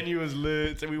The venue was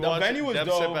lit. So we the watched venue was dubstep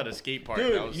dope. at a skate park.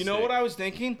 Dude, That was you know sick. what I was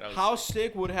thinking? That was How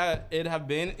sick would it have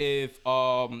been if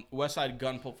West Side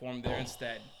Gun performed there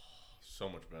instead? So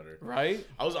much better. Right?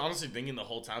 I was honestly thinking the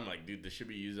whole time, like, dude, this should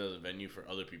be used as a venue for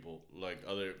other people, like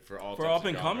for all For types up of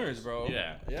and comers, genres. bro.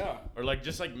 Yeah, Yeah. or like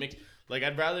just like mix. Like,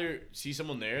 I'd rather see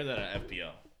someone there than an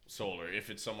FPL Solar if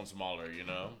it's someone smaller, you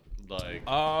know. Like,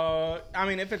 I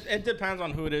mean, if it depends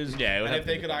on who it is. Yeah, it would and have if to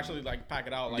they could depend. actually like pack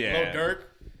it out. Like Yeah. Lil Durk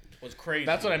was crazy.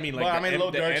 that's what I mean. Like, but I mean,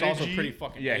 Lil the Durk's also energy- pretty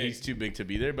fucking Yeah, big. he's too big to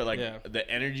be there, but like Yeah. the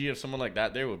energy of someone like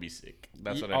that there would be sick.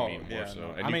 That's what I Oh, mean more yeah, so.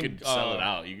 no. And I you mean, could sell it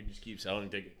out. You could just keep selling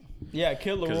tickets Yeah,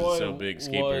 Kid because Leroy it's so big.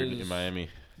 Skateboard was in Miami.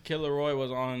 Kid Leroy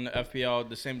was on FPL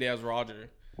the same day as Roger,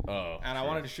 Oh, and I sure.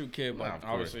 wanted to shoot Kid, but Nah, of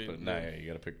course, obviously, but nah, yeah, you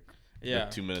gotta pick. Yeah.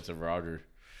 2 minutes of Roger.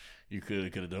 You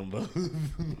could have done both.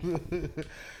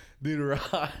 Dude,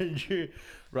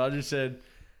 Roger said,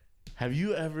 "Have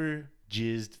you ever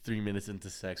jizzed 3 minutes into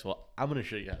sex?" Well, I'm gonna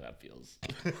show you how that feels.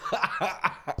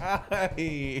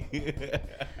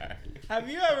 Have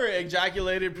you ever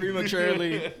ejaculated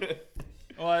prematurely?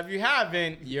 Well, if you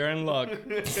haven't, you're in luck.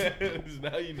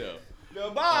 Now you know.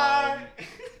 Goodbye.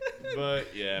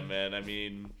 But yeah, man. I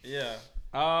mean, Yeah.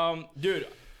 Dude,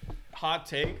 hot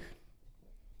take.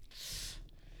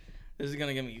 This is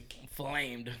gonna get me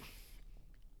flamed.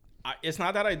 It's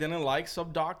not that I didn't like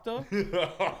Sub Doctor.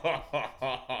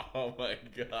 oh my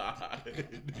god.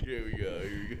 Here we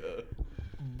go.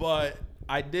 But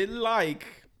I did like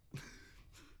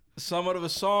some of the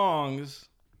songs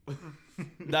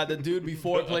that the dude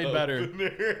before played better.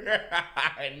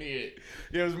 I knew it.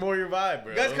 Yeah, it was more your vibe,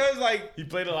 bro. That's because like He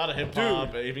played a lot of hip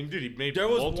hop. I mean, dude, he made there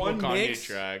was multiple one Kanye mix-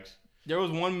 tracks. there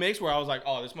was one mix where I was like,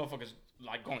 oh, this motherfucker's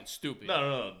like going stupid.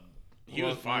 No. He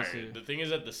Well, was let me fire. see. The thing is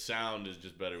that the sound is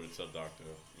just better with Sub Doctor,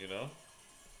 you know?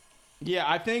 Yeah,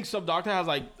 I think Sub Doctor has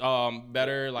like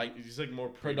better like It's just like more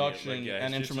premium. production like, yeah,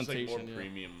 and it's just instrumentation, like yeah. more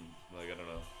premium. Like, I don't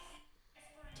know.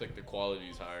 It's like the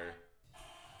quality's higher.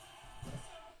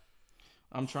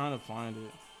 I'm trying to find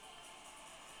it.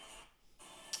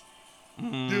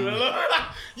 Dude, I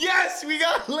love Yes, we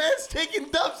got Lance taking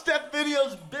dubstep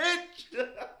videos,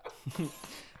 bitch.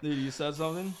 Dude, you said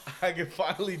something? I can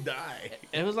finally die.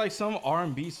 It was like some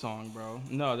R&B song, bro.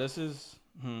 No, this is.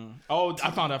 Oh,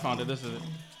 I found it. This is it.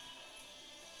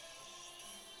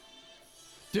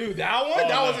 Dude, that one?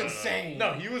 That was insane.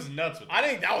 No, he was nuts with I that.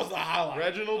 think that was the highlight.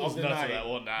 Reginald was of the nuts night. with that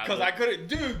one. Nah, Because look. I couldn't.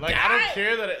 Dude, Like, I don't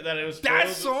care that it was that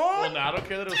spoiled. song? Well, no, I don't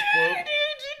care that it was spoiled.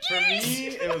 For me,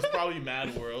 it was probably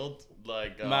Mad World.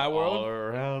 Like, Mad World? All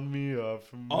around me are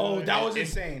from. Oh, that was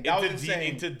insane. That was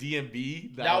insane. Into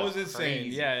DMB. That was insane.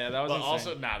 crazy. Yeah, that was But insane.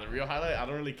 also, the real highlight, I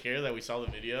don't really care that we saw the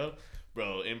video.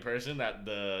 Bro, in person, that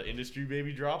the Industry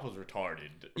Baby drop was retarded.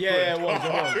 Yeah, it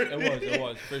Retarded. it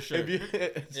was, for sure. If you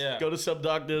Yeah. go to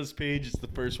Subdoctor's page, it's the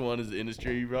first one is the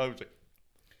Industry Baby. It's like,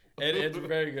 It's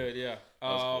very good, yeah. that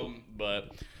was cool. But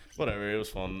whatever, it was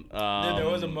fun. Dude, there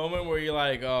was a moment where you're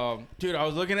like, dude, I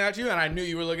was looking at you and I knew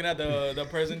you were looking at the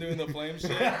person doing the flame shit.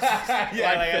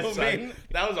 yeah, like filming.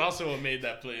 that was also what made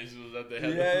that place. Was that they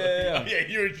had Yeah. yeah,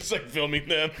 you were just like filming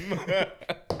them.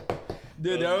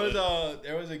 Dude,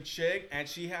 there was a chick and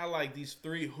she had like these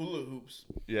 3 hula hoops.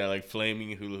 Yeah, like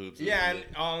flaming hula hoops. Yeah, and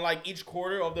on like each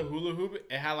quarter of the hula hoop,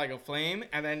 it had like a flame,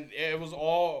 and then it was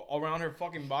all around her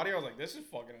fucking body. I was like, this is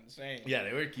fucking insane. Yeah,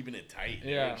 they were keeping it tight.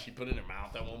 Yeah. Like, she put it in her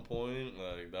mouth at one point.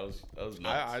 Like that was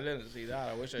nuts. I didn't see that.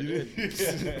 I wish I did.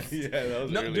 yeah, that was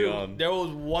No, early dude, on. there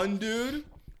was one dude.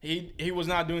 He was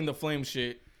not doing the flame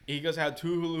shit. He just had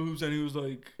 2 hula hoops, and he was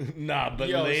like, Nah, but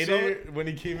Yo, later when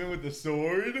he came in with the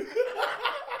sword, you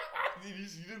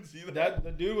didn't see that.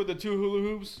 the dude with the 2 hula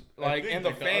hoops, I like think in the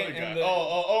like fan. other guy. In the,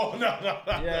 Oh, no.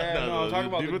 Yeah, no, I'm talking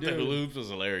about dude the with the dude. hula hoops was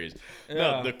hilarious. Yeah.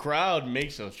 No, the crowd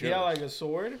makes those shows. he had like a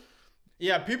sword.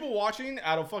 Yeah, people watching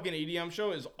at a fucking EDM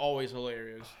show is always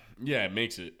hilarious. Yeah, it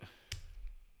makes it.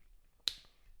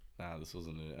 Nah, this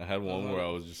wasn't it. I had one where I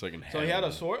was just like in So he had a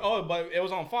heaven. sword. Oh, but it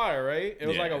was on fire, right? It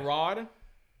was like a Yeah. rod. Let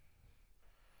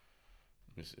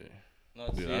me see.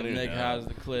 Let's Dude, see I if don't even Nick know. has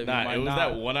the clip. He Nah, might it was not.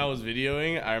 that one I was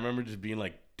videoing. I remember just being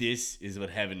like, "This is what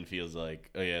heaven feels like."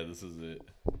 Oh yeah, this is it.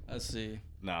 Let's see.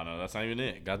 No, that's not even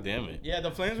it. God damn it. Yeah,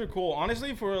 the flames were cool.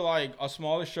 Honestly, for like a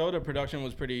smaller show, the production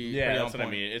was pretty. Yeah, pretty that's on what I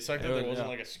point. mean. It's like that It there was- wasn't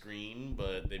yeah. like a screen,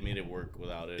 but they made it work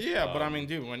without it. Yeah, but I mean,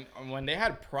 dude, when they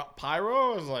had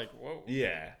pyro, I was like, whoa.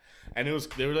 Yeah, and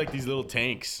they were like these little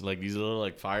tanks, like these little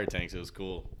like fire tanks. It was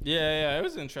cool. Yeah, it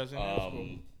was interesting. It was cool.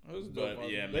 It was dope. but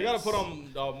yeah, they man, gotta put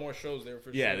on more shows there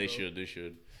for sure. Yeah, they should. They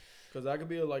should. Because that could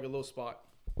be like a little spot.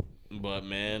 But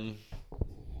man,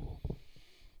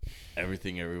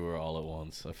 Everything Everywhere All at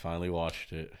Once. I finally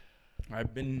watched it.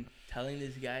 I've been telling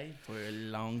this guy for a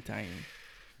long time.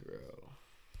 Bro.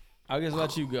 I'll just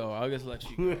let you go.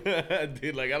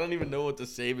 Dude, like I don't even know what to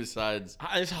say besides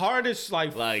It's hard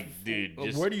to dude,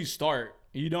 just where do you start?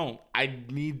 You don't. I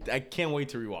can't wait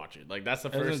to rewatch it. Like that's the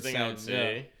That's first thing I would insane,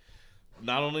 say.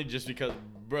 Not only just because,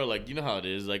 bro, like you know how it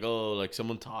is, like oh, like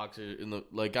someone talks in the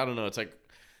like I don't know, it's like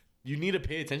you need to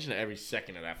pay attention to every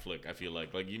second of that flick. I feel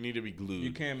like you need to be glued.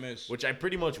 You can't miss. Which I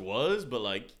pretty much was, but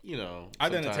like you know, I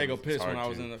didn't take a sometimes it's piss when hard I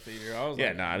was to. in the theater. I was Yeah,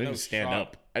 like, I didn't no stand shot.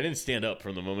 up. I didn't stand up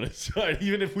from the moment it started.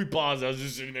 Even if we paused, I was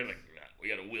just sitting there like, nah, we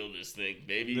gotta will this thing,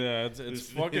 baby. Yeah, it's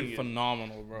This fucking thing-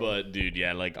 phenomenal, bro. But dude,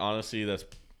 yeah, like honestly, that's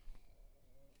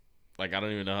like I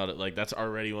don't even know how to like. That's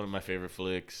already one of my favorite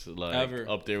flicks, like Ever.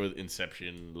 up there with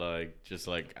Inception. Like just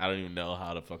like I don't even know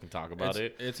how to fucking talk about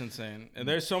it. It's insane. And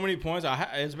there's so many points.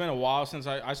 It's been a while since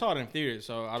I saw it in theaters,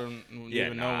 so I don't Yeah,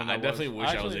 even know when that I definitely was. wish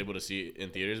I was Actually, able to see it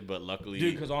in theaters, but luckily,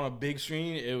 dude, because on a big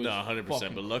screen, it was no, 100%.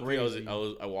 fucking But luckily, crazy.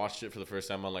 I watched it for the first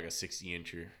time on like a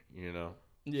 60-incher, you know.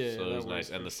 Yeah, so that it was nice, works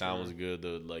and for the sound sure. was good.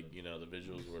 The like you know the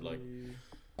visuals were like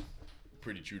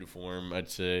pretty true to form, I'd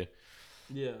say.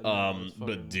 Yeah.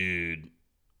 But dude,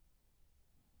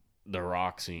 the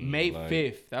rock scene, May like,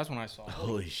 5th. That's when I saw it.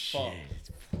 Holy fuck. shit!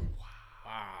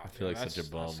 Wow. I feel like such a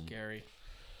bum. That's scary.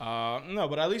 No,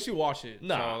 but at least you watch it.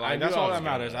 Nah, so, I like, knew that's I all was that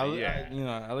matters. gonna, yeah. You know,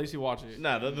 at least you watch it.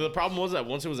 Nah, the problem was that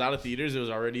once it was out of theaters, it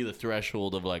was already the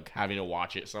threshold of like having to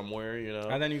watch it somewhere, you know.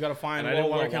 And then you gotta find. And I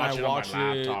didn't where want to can watch I it watch on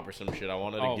my it? laptop or some shit. I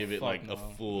wanted Oh, to give it fuck like no. a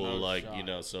full No like shot. you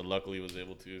know. So luckily, was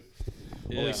able to.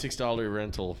 Yeah. Only $6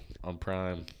 rental on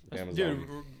Prime, Amazon. Dude,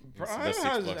 Prime That's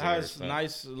 $6 a has year,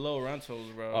 nice low rentals,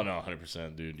 bro. Oh no,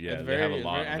 100%, dude. Yeah, It's they have a it's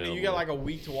lot. and then you available. get like a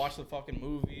week to watch the fucking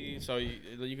movie, so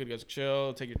you could just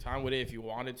chill, take your time with it if you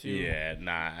wanted to. Yeah,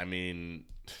 nah. I mean,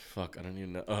 fuck. I don't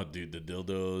even know. Oh, dude, the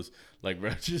dildos, like, bro,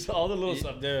 just all the little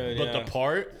stuff. dude, but yeah. the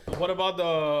part, What about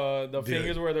the Dude.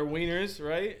 fingers where they're wieners,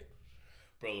 right?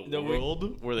 bro, the The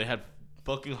world where they had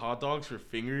fucking hot dogs for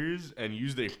fingers and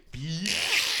used their feet.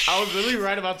 I was literally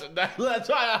right about to. That's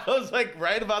why I was like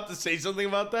right about to say something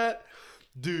about that,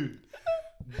 dude.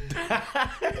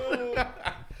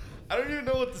 I don't even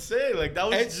know what to say. Like that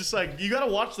was It's- just like you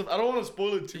gotta watch them. I don't want to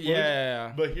spoil it too much.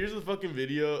 Yeah. But here's the fucking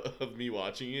video of me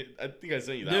watching it. I think I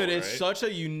sent you that. Dude, one, it's right? such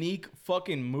a unique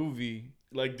fucking movie.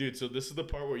 Like, dude, so this is the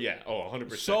part where,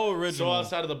 100%. So original. So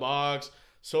outside of the box.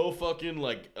 So fucking,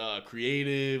 like,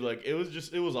 creative. Like, it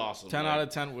was awesome. 10 Like, out of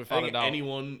 10 I without a think doubt.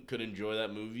 anyone could enjoy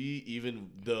that movie, even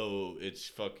though it's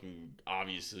fucking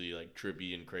obviously, like,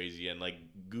 trippy and crazy and, like,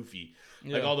 goofy.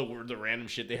 Like, Yeah. all the random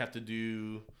shit they have to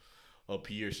do. Or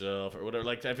pee yourself or whatever.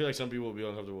 Like, I feel like some people will be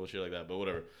uncomfortable with shit like that, but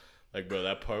whatever. Like, bro,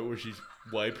 that part where she's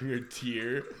wiping her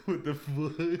tear with the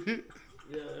foot.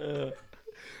 Yeah.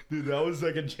 Dude, that was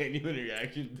like a genuine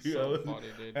reaction, dude. So I was- funny,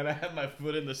 dude. And I had my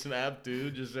foot in the snap,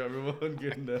 dude, just so everyone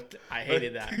getting that. I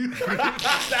hated that.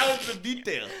 That was the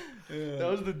detail. That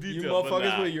was the You detail. but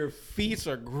motherfuckers nah. with your feet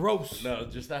are gross. No,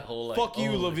 just that whole like. Fuck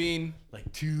you, oh, Levine. Like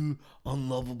two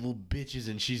unlovable bitches,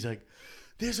 and she's like,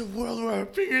 "There's a world where our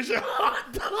fingers are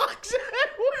hot dogs."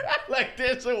 Like,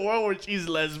 there's a world where she's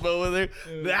lesbo with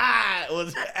her. That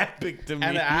was epic to me.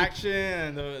 And the action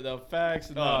and the effects.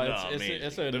 No, Oh, it's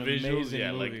amazing. an the visuals, amazing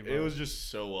yeah, movie, like bro. it was just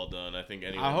so well done. I think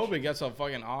anyone. I hope should- it gets a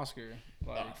fucking Oscar.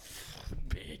 Like,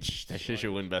 Bitch, that shit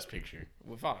should win Best Picture.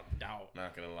 without a doubt.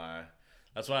 Not gonna lie.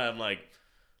 That's why I'm like,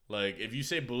 if you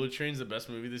say Bullet Train's the best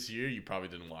movie this year, you probably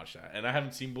didn't watch that. And I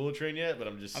haven't seen Bullet Train yet, but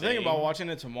I'm just I'm saying. thinking about watching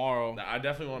it tomorrow. I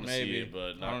definitely want to see Maybe. it,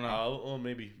 but I don't know.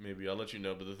 Maybe I'll let you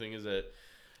know. But the thing is that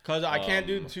Because I can't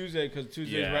do Tuesday because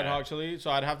Tuesday's yeah. Red Hot Chili.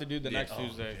 So I'd have to do the next oh,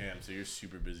 Tuesday. Damn, so you're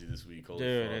super busy this week. Holy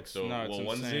Dude, fuck. it's so nuts, it's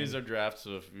Wednesdays insane. are drafts.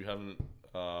 So if you haven't,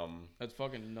 That's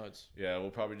fucking nuts. yeah,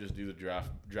 we'll probably just do the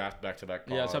draft back to back.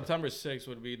 Yeah, September 6th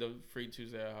would be the free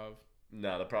Tuesday I have.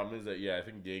 No, the problem is that I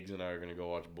think Giggs and I are gonna go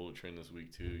watch Bullet Train this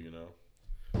week too. You know,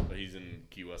 but he's in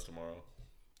Key West tomorrow.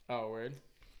 Oh, word.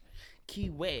 Key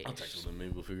West. I'll text him.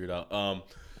 Maybe we'll figure it out.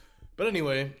 But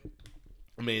anyway,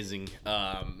 Amazing.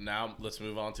 Now let's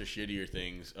move on to shittier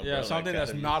things. Yeah, Umbrella something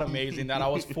that's Academy. not amazing that I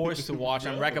was forced to watch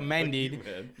and recommended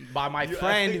man. by my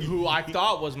friend who I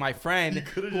thought was my friend,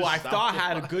 could've who just I stopped thought to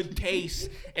had a watch. good taste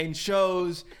in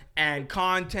shows and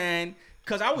content.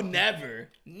 Because I would never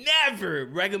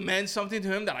recommend something to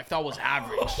him that I thought was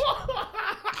average.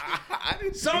 I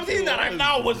didn't Something think that I it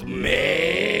thought was bro.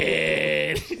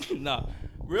 mid. No.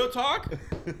 Real talk?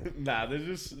 Nah, there's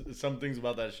just some things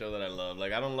about that show that I love.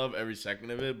 Like, I don't love every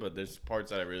second of it, but there's parts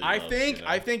that I really I love. think you know?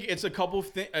 I think it's a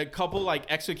couple like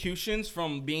executions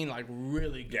from being like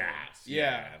really good.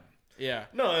 Yeah. Yeah.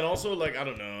 No, and also, like, I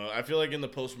don't know. I feel like in the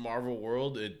post-Marvel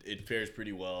world, it fares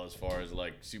pretty well as far as,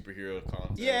 like, superhero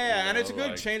content. Yeah, you and know, it's a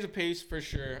good like- change of pace for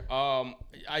sure.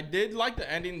 I did like the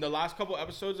ending. The last couple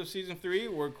episodes of season 3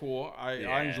 were cool. I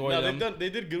enjoyed them.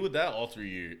 They did good with that all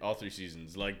three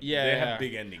seasons. Like, Yeah, they yeah. have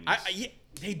big endings. Yeah,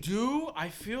 they do. I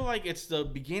feel like it's the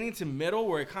beginning to middle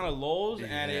where it kind of lulls,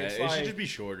 and Yeah, it's it like should just be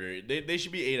shorter. They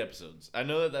should be 8 episodes. I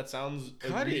know that sounds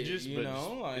Cut it, egregious, you but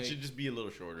know, like- it should just be a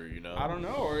little shorter. You know, I don't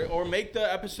know, or make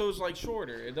the episodes like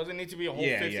shorter. It doesn't need to be a whole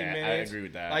Yeah, 15 yeah, I minutes. agree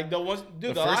with that. Like the ones,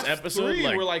 dude, the first last episode, 3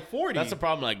 like, were like 40. That's the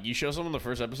problem. Like, you show someone the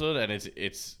first episode, and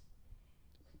it's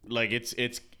like it's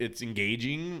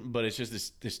engaging, but it's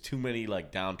just there's too many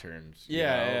like downturns. you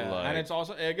Yeah, know? yeah. Like, And it's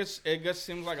also it just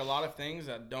seems like a lot of things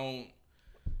that don't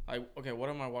like. Okay, what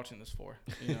am I watching this for?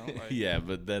 You know, like, yeah,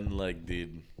 but then like,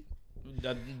 dude.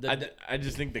 I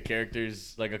just think the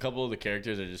characters, like a couple of the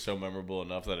characters, are just so memorable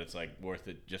enough that it's like worth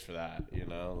it just for that, you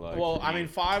know. Like, well, for I me, mean,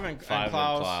 Five and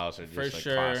Klaus are just for like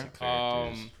sure. classic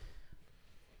characters.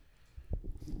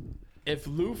 If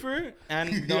Luther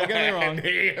and don't get me wrong,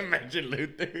 You mentioned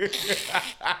Luther.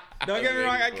 don't get me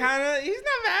wrong, he's not bad.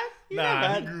 He's Nah, not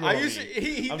bad. he grew I on used to, me.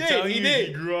 he I'm did, telling he you, did,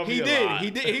 he grew on me he a did, lot.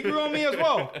 he grew on me as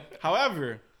well.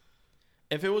 However,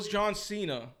 if it was John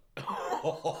Cena,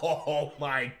 Oh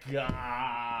my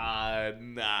god,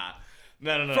 nah.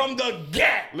 No. from the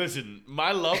get. Listen,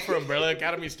 my love for Umbrella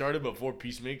Academy started before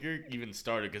Peacemaker even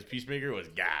started, because Peacemaker was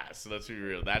gas. So let's be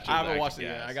real. That shit I haven't was watched it actually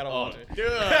yet. gas. I gotta watch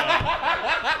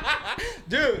it.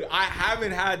 Dude. Dude, I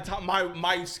haven't had time.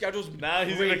 My schedule's Now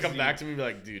he's gonna come crazy. back to me and be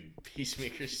like, dude,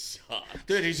 Peacemaker sucks.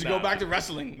 Dude, he should go back to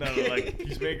wrestling. No, like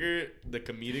Peacemaker, the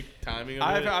comedic timing of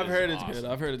I've it heard is it's good.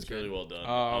 awesome. I've heard it's really good. well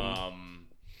done.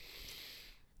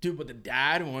 Dude, but the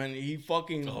dad when he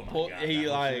fucking Oh my pulled, God, he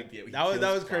that like yeah, he that was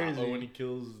kills crazy. Klaus. Oh, when he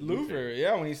kills Luther,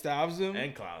 yeah, when he stabs him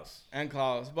and Klaus. and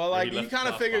Klaus, but he like you left kind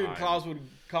of Klaus figured behind. Klaus would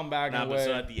come back Nah, in a but way.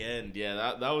 so at the end,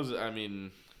 yeah, that was. I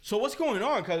mean, So what's going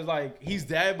on? Cause like he's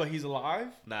dead, but he's alive.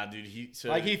 nah, dude, he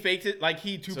Faked it, like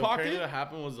he So Tupac apparently it. what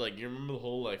happened was, like, you remember the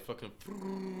whole like fucking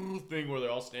thing where they're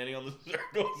all standing on the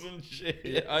circles and shit.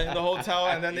 In the hotel,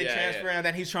 and then they Yeah, transfer, yeah. and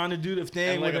then he's trying to do the thing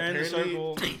And where like they're in the apparently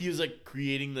circle. he was like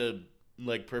creating the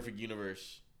like perfect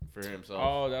universe for himself.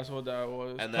 Oh, that's what that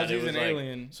was. And Because that it he's was an like,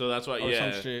 alien. So that's why, or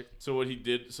yeah. some shit. So what he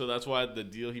did, so that's why the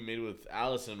deal he made with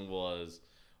Allison was,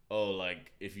 oh,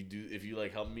 like if you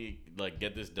like help me like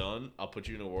get this done, I'll put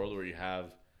you in a world where you have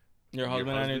Your husband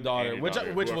and your husband daughter, and your which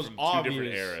daughter, which who are was from two obvious.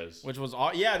 different eras. Which was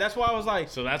yeah, that's why I was like,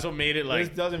 So that's what made it like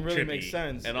This doesn't really trippy. make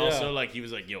sense. And Yeah. also like he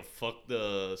was like, yo, fuck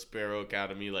the Sparrow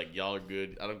Academy, like y'all are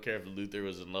good. I don't care if Luther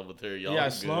was in love with her. Y'all yeah, are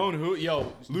good. Sloan, who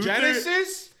yo Luther-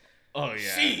 Genesis, Oh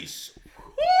yeah. cease.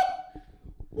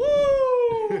 Woo!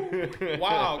 Woo!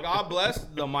 Wow, God bless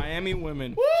the Miami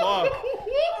women. Fuck.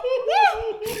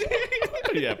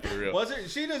 Yeah, for real. Was it?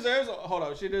 She deserves. Hold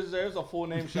up. She deserves a full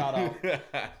name shout out.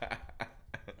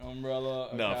 Umbrella.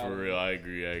 No, for Academy. real. I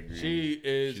agree. She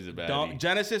is She's a baddie.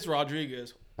 Genesis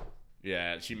Rodriguez.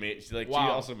 Yeah, she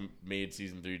Wow. also made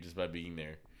season 3 just by being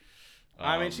there.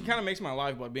 I mean, she kind of makes my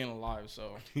life by being alive.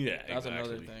 So Yeah, that's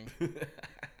exactly. another thing.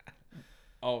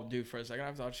 Oh, dude, for a second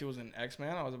I thought she was an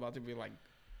X-Man. I was about to be like,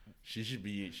 She should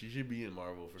be in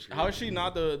Marvel for sure. how is she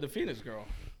not the Phoenix girl?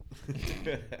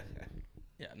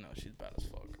 Yeah, no, she's bad as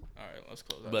fuck. All right, let's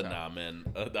close that. But tab. nah, man,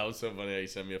 that was so funny how you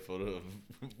sent me a photo of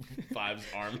Five's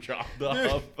arm chopped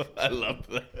off. I love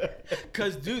that.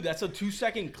 Cause dude, that's a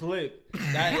 2-second clip.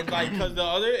 That is like, cause the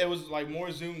other it was like more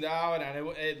zoomed out, and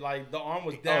it like the arm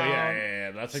was Oh down.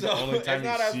 yeah. That's like So, the only it's time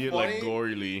not you as see it funny. like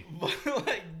gorily. But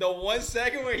like the 1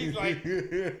 second where he's like,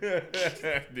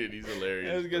 Dude, he's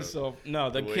hilarious. it was good bro. stuff.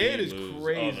 No, the way kid he is moves.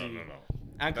 crazy. Oh, no.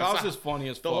 And That's Klaus not- is funny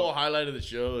as The fuck. whole highlight of the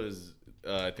show is,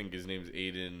 I think his name's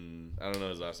Aiden. I don't know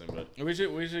his last name, but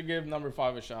We should give number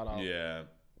 5 a shout out. yeah.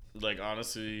 Like,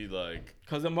 honestly, like,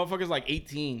 Cause the motherfucker's like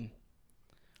 18.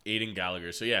 Aiden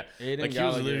Gallagher. So, yeah. Aiden like, he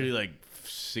Gallagher. was literally, like,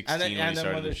 16 And then, when he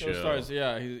started when the the show starts,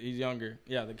 yeah, he's younger.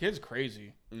 Yeah, the kid's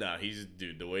crazy. Nah,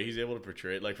 dude, the way he's able to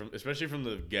portray it, like, especially from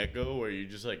the get-go, where you're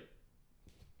just like,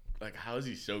 Like, how is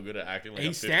he so good at acting like He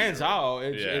a stands 50-year-old?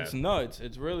 out. It's nuts.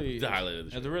 It's really The highlight of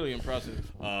the it's show. really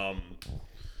impressive.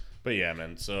 But yeah,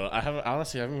 man. So I haven't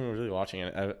been really watching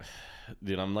it.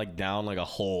 Dude, I'm like down like a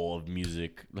hole of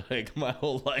music. Like my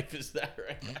whole life is that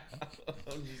right now.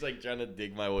 I'm just like trying to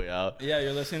dig my way out. Yeah,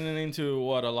 you're listening to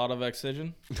what? A lot of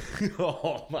Excision?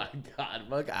 Oh my god,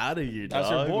 fuck out of here, That's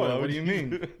dog. your boy. Why What would do you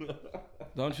mean?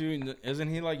 Don't you? Isn't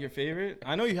he like your favorite?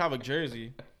 I know you have a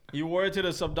jersey. You wore it to the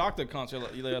Subdoctor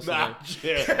concert yesterday. Nah,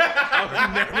 shit. I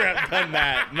would never have done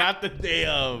that. Not the day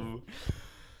of.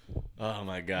 Oh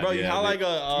my god, Bro, you had like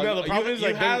a No, the problem is, you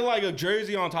like, had then- like a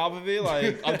jersey on top of it,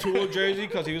 like a Tool jersey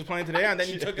because he was playing today, and then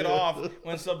you took it off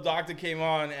when Subdoctor came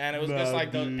on, and it was just Nah,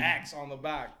 like dude. the X on the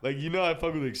back. Like, you know, I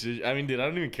fuck with Excision. I mean, dude, I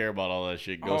don't even care about all that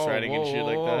shit, Oh, ghostwriting and shit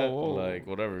like that. whoa. Like,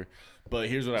 whatever. But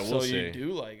here's what I will So say. you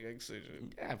do like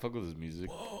Excision? Yeah, I fuck with his music.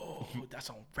 Oh, that's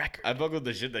on record. I fuck with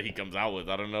the shit that he comes out with.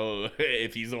 I don't know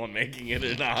if he's the one making it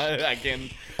or not. I can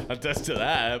attest to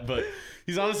that. But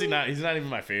he's honestly not. He's not even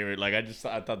my favorite. Like,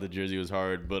 I thought the jersey was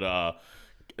hard. But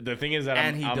the thing is that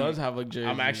And he does have a jersey.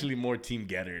 I'm actually more Team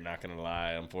Getter. Not gonna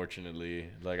lie. Unfortunately,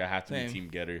 like I have to Same. be Team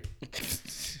Getter.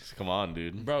 Come on,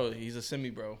 dude. Bro, he's a semi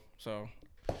bro, so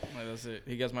like, that's it.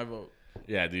 He gets my vote.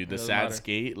 Yeah, dude, the doesn't sad matter.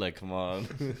 skate, like, come on.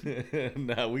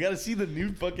 Nah, we gotta see the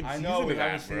new fucking I season know we of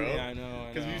haven't that, seen bro. it. I know.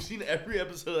 Because we've seen every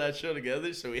episode of that show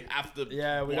together, so we have to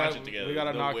Yeah, we watch got it together. we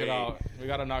gotta No knock way. it out. We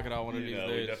gotta knock it out one of these We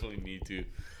days. definitely need to.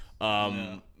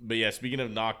 But yeah, speaking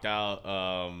of knocked out,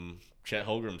 Chet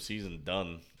Holmgren season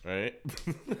done, right?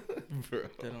 Bro.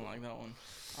 Didn't like that one.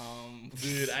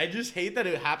 Dude, I just hate that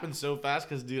it happened so fast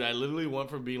because, dude, I literally went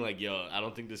from being like, yo, I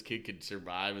don't think this kid could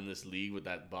survive in this league with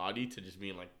that body to just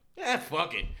being like,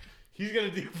 fuck it. He's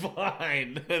going to do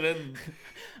fine. And then,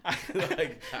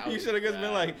 like, You should have just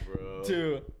been like, bro.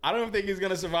 dude, I don't think he's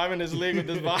gonna survive in this league with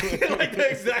this body. Like the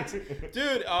exact,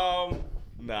 dude.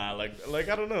 Nah, like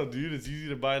I don't know, dude. It's easy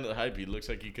to buy into the hype. He looks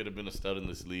like he could have been a stud in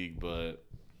this league, but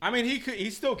I mean,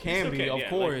 he still can be, of yeah,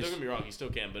 course. Like, don't get me wrong, he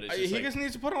still can, but it's He just like, just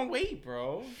needs to put on weight,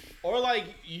 bro. Or like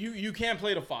you can't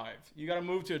play the 5. You gotta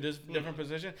move to a different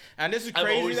position. And this is I've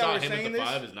crazy always that we're thought him saying at the this.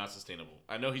 5 is not sustainable.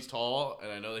 I know he's tall,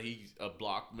 and I know that he's a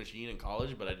block machine in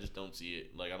college, but I just don't see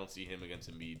it. Like, I don't see him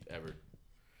against Embiid ever.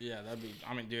 Yeah, that'd be.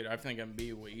 I mean, dude, I think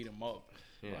Embiid would eat him up.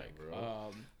 Yeah, Like, bro.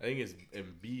 I think it's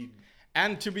Embiid.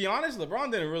 And to be honest,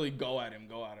 LeBron didn't really go at him.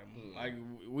 Like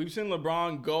we've seen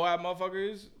LeBron go at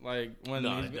motherfuckers. Like when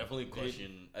No, I he's- definitely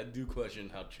question. I do question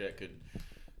how Chet could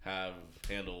have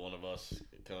handled one of us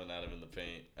coming at him in the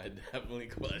paint. I definitely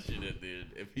question it,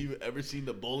 dude. If you've ever seen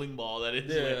the bowling ball that is,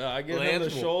 Yeah, like, I give him the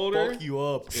Lance will shoulder. fuck you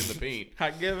up in the paint.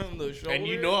 I give him the shoulder. And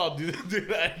you know I'll do that,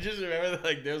 dude. I just remember that,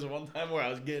 like, there was one time where I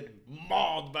was getting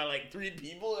mauled by like 3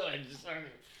 people, and I just started.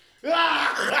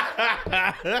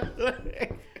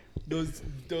 those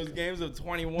games of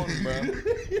 21, bro.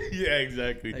 Yeah,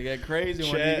 exactly. They get crazy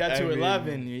when you Chet, get to I mean-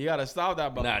 11. You gotta stop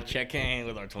that. Nah, Chet can't hang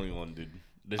with our 21, dude.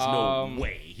 There's Um, no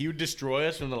way. He would destroy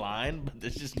us from the line, but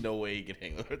there's just no way he could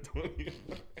hang with our 21.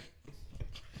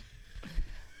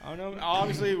 I don't know.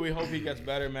 Obviously, we hope he gets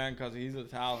better, man, because he's a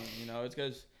talent. You know, it's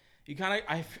because he kind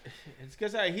of. It's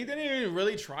because he didn't even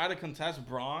really try to contest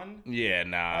Braun. Yeah,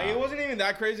 nah. Like, it wasn't even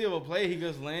that crazy of a play. He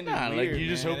just landed Nah, weird, like, you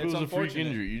just man. hope it It's was a freak unfortunate.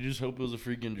 injury. You just hope it was a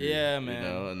freak injury. Yeah, You man.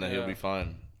 know, and that Yeah. he'll be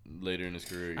fine later in his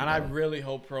career. And I really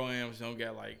hope pro-ams don't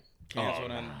get, like, canceled.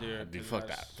 nah, and dude, fuck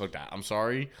that. Fuck that. I'm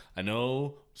sorry. I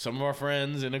know some of our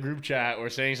friends in a group chat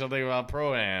were saying something about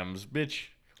pro-ams. Bitch,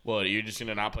 what, you're just going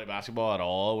to not play basketball at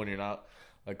all when you're not?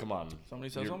 Like, come on. Somebody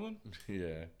said something?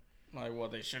 Yeah. Like,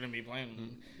 what, they shouldn't be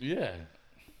playing. Yeah.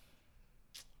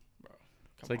 Come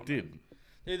It's like, on, dude. man.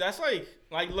 Dude, that's like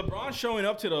LeBron showing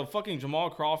up to the fucking Jamal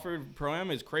Crawford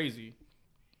pro-am is crazy.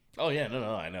 Oh, yeah.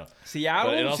 No, I know.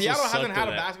 Seattle sucked hasn't had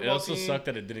a that- basketball It also team. sucked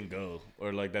that it didn't go,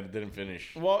 or like that it didn't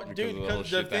finish. Well, because dude, of the whole because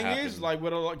the shit that thing is, happened.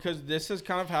 like, because this has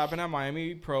kind of happened at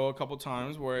Miami Pro a couple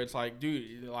times, where it's like,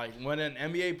 dude, like when an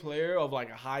NBA player of like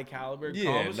a high caliber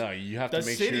comes, no, you have the to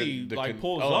make city, sure like,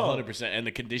 pulls up. 100%, and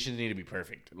the conditions need to be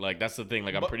perfect. Like that's the thing.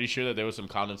 Like I'm But- pretty sure that there was some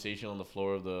condensation on the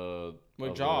floor of the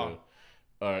With of Ja.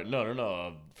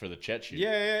 no, for the Chet shoot.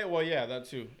 yeah, well, yeah, that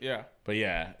too, yeah. but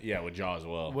yeah, with Ja as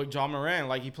well. With John Moran,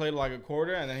 like he played like a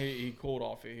quarter and then he cooled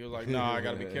off it. He was like, nah, I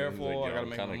gotta be He's careful. like, I "Yo, gotta I'm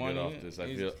make my kinda money. good off this. I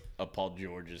He's- feel a Paul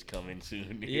George is coming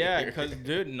soon. Yeah, because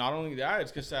dude, not only that,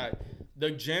 it's because that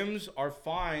the gyms are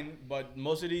fine, but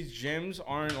most of these gyms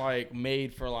aren't like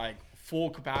made for like full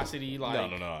capacity.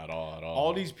 Like no, at all.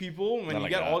 all these people, when Not you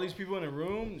like get that. all these people in a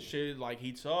room, shit like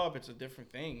heats up. It's a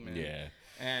different thing, man. Yeah.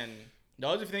 And the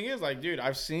other thing is, like, dude,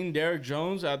 I've seen Derek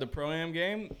Jones at the Pro-Am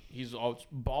game. He's a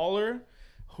baller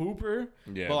hooper.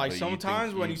 Yeah, but like but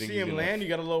sometimes when you see him land, you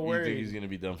got a little You think worried. he's gonna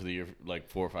be done for the year like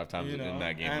 4 or 5 times You know, in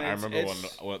that game? and I it's- remember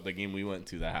it's- when the game we went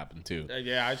to that happened too.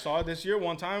 Yeah, I saw it this year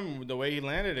one time. The way he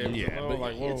landed it, was a Yeah, little, but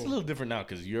like whoa. it's a little different now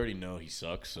because you already know he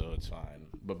sucks, so it's fine.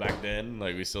 But back then,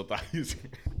 like we still thought he was.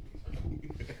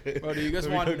 Bro, do you guys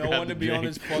Let me want go no grab one to the be on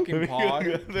drink. this fucking Let me go pod?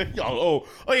 grab the- oh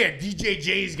yeah, DJ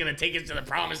J is gonna take us to the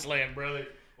promised land, brother.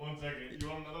 1 second, you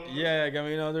want another one? Yeah, got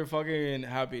me another fucking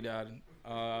happy dad.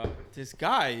 This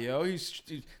guy, yo,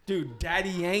 dude, Daddy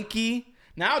Yankee.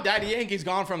 Now Daddy Yankee's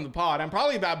gone from the pod. I'm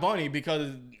probably Bad Bunny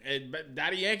because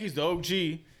Daddy Yankee's the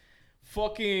OG.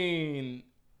 Fucking,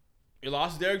 you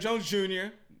lost Derek Jones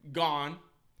Jr. Gone.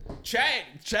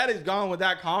 Chad is gone with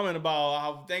that comment about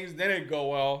how things didn't go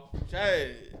well.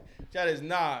 Chad is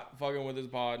not fucking with his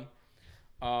pod.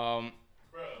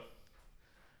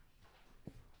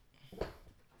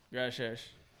 Gracias.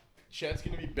 Chad's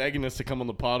gonna be begging us to come on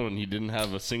the pod when he didn't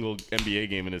have a single NBA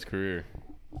game in his career,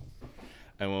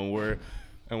 and when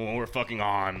we're fucking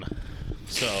on.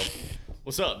 So,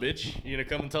 what's up, bitch? You gonna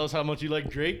come and tell us how much you like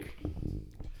Drake?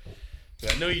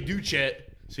 I know you do, Chet.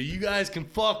 So you guys can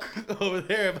fuck over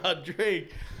there about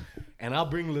Drake, and I'll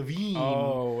bring Levine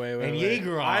Oh, wait. and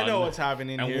Jaeger on. I know what's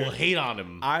happening and here. we'll hate on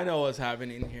him. I know what's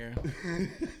happening here.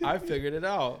 I figured it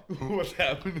out. What's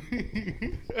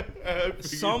happening?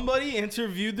 Somebody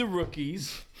interviewed the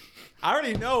rookies. I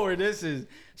already know where this is.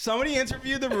 Somebody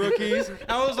interviewed the rookies. And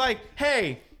I was like,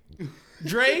 hey,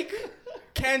 Drake,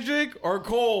 Kendrick, or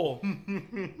Cole?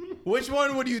 Which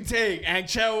one would you take? And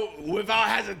Chet, without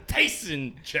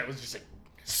hesitation, Chet was just like,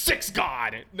 6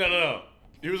 God. no.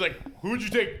 He was like, who would you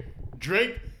take?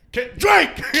 Drake?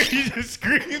 Drake! He just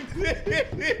screamed.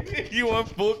 You want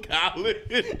full college?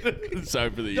 Sorry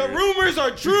for the The ear. rumors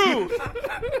are true.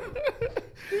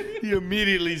 He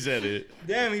immediately said it.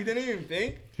 Damn, he didn't even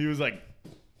think. He was like,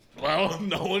 well,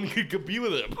 no one could compete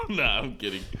with him. Nah, I'm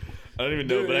kidding. I don't even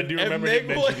know, Dude, but I do if remember Nick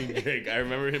him was- mentioning Drake. I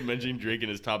remember him mentioning Drake in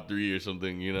his top 3 or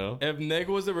something, you know? If Nick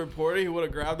was the reporter, he would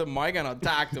have grabbed the mic and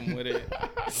attacked him with it.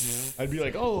 I'd be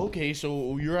like, oh, okay,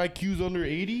 so your IQ's under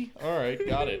 80? All right,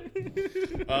 got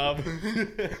it.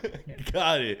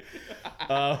 Got it.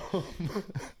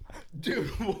 Dude,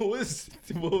 what was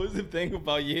the thing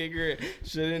about Jaeger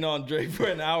shitting on Drake for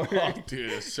an hour? Oh,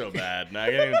 dude, it's so bad. Now I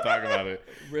can't even talk about it.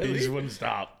 Really? He just wouldn't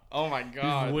stop. Oh my He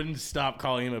god. wouldn't stop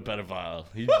calling him a pedophile.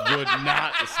 He would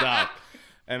not stop.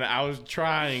 And I was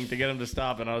trying to get him to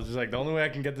stop, and I was just like, the only way I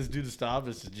can get this dude to stop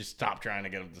is to just stop trying to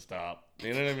get him to stop.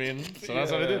 You know what I mean? So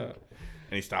that's what I did. Yeah.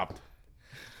 And he stopped.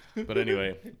 But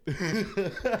anyway.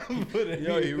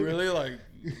 Yo, he really like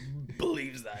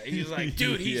believes that. He's like,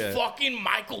 dude, he's Yeah. fucking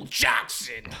Michael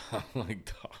Jackson. I'm like,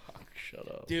 dog, shut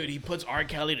up. Dude, he puts R.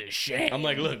 Kelly to shame. I'm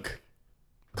like, look,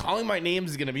 calling my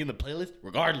names is going to be in the playlist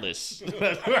regardless.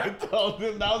 That's what I told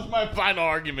him. That was my final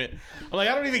argument. I'm like,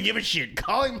 I don't even give a shit.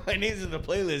 Calling my names in the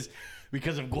playlist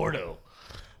because of Gordo.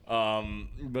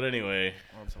 But anyway,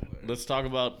 let's talk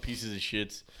about pieces of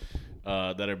shits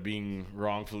that are being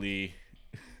wrongfully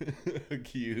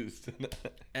accused.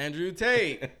 Andrew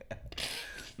Tate.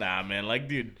 Nah, man. Like,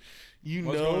 dude,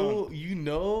 What's going you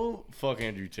know, fuck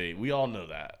Andrew Tate. We all know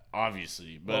that,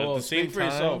 obviously. But Oh, at the same speak for time,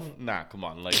 yourself. nah, come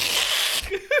on, like,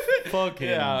 fuck him.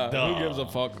 Yeah, who duh, gives a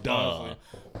fuck, Duh. honestly.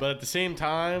 But at the same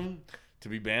time, to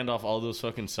be banned off all those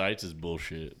fucking sites is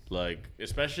bullshit. Like,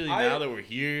 especially now that we're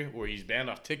here, where he's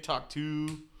banned off TikTok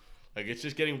too. Like, it's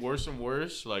just getting worse and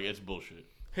worse. Like, it's bullshit.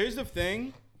 Here's the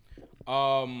thing.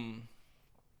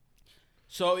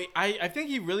 So I think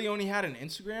he really only had an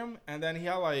Instagram, and then he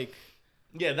had like.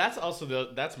 Yeah, that's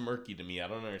also that's murky to me. I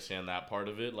don't understand that part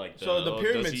of it. Like, So the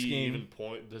pyramid does he scheme-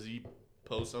 even does he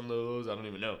post on those? I don't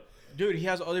even know. Dude, he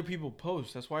has other people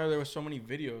post. That's why there were so many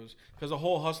videos. Because the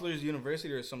whole Hustlers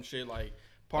University or some shit, like,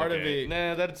 part of Okay. it.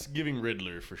 Nah, that's giving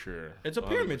Riddler for sure. It's a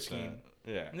pyramid 100%. scheme.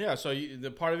 Yeah. Yeah, so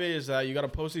the part of it is that you got to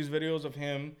post these videos of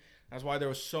him. That's why there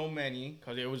was so many.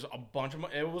 Because it was a bunch of.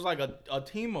 It was like a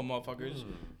team of motherfuckers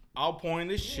outpouring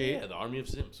this shit. Yeah, the Army of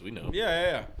Sims. We know.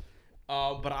 Yeah.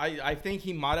 But I think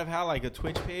he might have had like a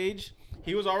Twitch page.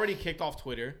 He was already kicked off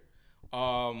Twitter.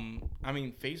 I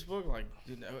mean Facebook, like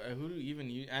dude, who do even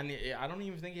use? And I don't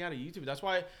even think he had a YouTube. That's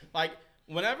why, like,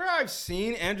 whenever I've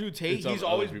seen Andrew Tate, It's on he's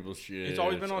other always people's shit. it's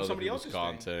always been on other somebody people's else's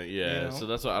content. thing, Yeah. you know? So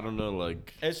that's what I don't know.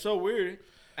 Like, it's so weird.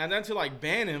 And then to like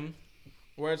ban him,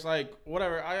 where it's like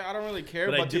whatever, I don't really care.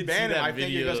 But I But to did ban see him, that I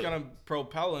think you're just video- gonna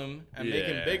propel him and make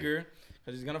him Yeah. bigger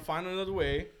because he's gonna find another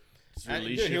way. just And,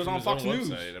 release dude, shit he was from on his Fox own News.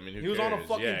 website. I mean, who He was on a cares?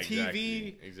 fucking Yeah,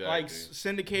 TV, exactly. like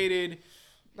syndicated.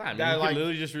 Nah, I mean, that, he could like-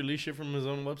 literally just release shit from his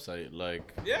own website.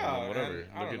 Like, Yeah, whatever. and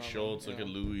I Look don't at know, Schultz. man, Look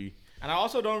you at know. Louis. And I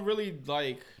also don't really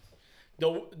like the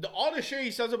all the shit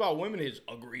he says about women is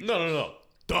agreed. No.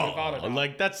 Without a doubt.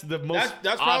 Like that's the most.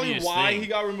 That's probably obvious why thing. he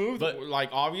got removed. But- Like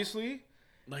obviously,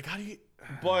 Like how do you?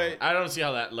 but I don't see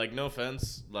how that. Like no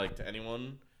offense, like to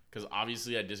anyone, because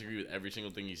obviously I disagree with every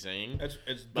single thing he's saying.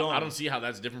 it's But dumb. I don't see how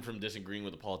that's different from disagreeing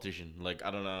with a politician. Like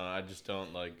I don't know. I just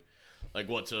don't like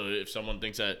what. So if someone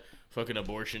thinks that fucking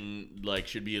abortion like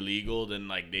should be illegal, then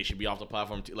like they should be off the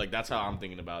platform too. Like that's how I'm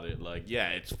thinking about it. Like yeah,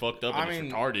 it's fucked up and I mean,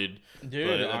 it's retarded, dude,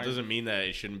 but that doesn't mean that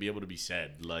it shouldn't be able to be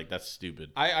said. Like that's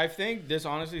stupid. I think this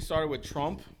honestly started with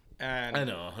Trump, and I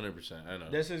know, 100%. I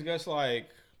know. this is just like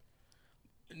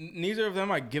neither of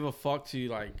them I give a fuck to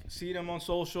like see them on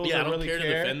socials. Yeah, or I don't really care to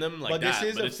defend them like but that. this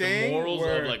is but a it's thing the morals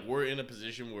where, of like we're in a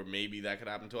position where maybe that could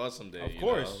happen to us someday. of you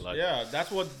course, know? Like, yeah, that's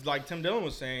what like Tim Dillon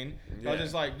was saying. I was Yeah.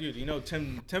 just like, dude, you know,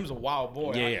 Tim's a wild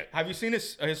boy. Yeah, yeah. Have you seen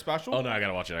his special? Oh no, I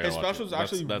gotta watch it. His special's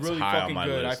actually really high on fucking my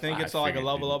good. I list. think it's like a figured,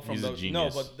 level dude. up from He's a those. No,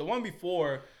 genius. but the one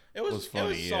before it was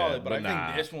funny, solid. But I nah.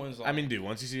 think this one's like, I mean, dude,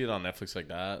 once you see it on Netflix like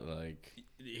that, like,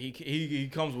 he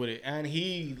comes with it, and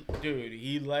he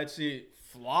lets it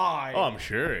fly. oh, I'm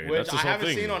sure. which That's I his whole haven't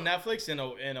thing. seen on Netflix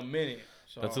in a minute.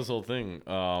 So. That's his whole thing.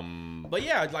 But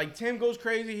yeah, like Tim goes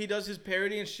crazy. He does his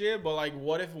parody and shit. But like,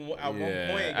 what if at one point?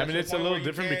 it I gets mean, to it's a point little where you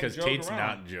different can't because joke Tate's around?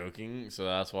 not joking, so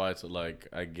that's why it's like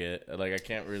I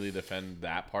can't really defend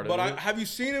that part But of it. have you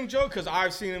seen him joke? Because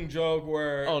I've seen him joke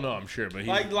where Oh no, I'm sure, but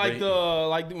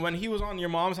like when he was on your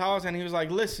mom's house and he was like,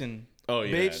 "Listen, Oh,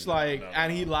 yeah, bitch," no, like, no,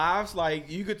 and no. he laughs. Like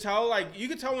you could tell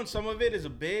when some of it is a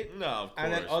bit. No, of course,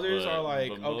 And then others but- are like,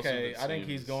 but most of okay, it I think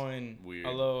he's seems going weird.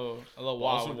 a little wild.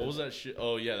 Also, with what it. was that shit?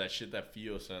 Oh yeah, that shit that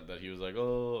Fio sent that he was like,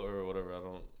 oh, or whatever. I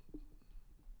don't.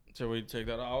 Should we take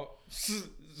that out?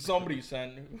 Somebody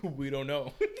sent. We don't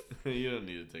know. You don't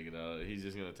need to take it out. He's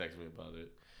just gonna text me about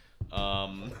it.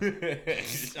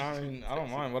 I mean, I don't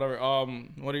mind. Whatever.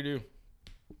 What do you do?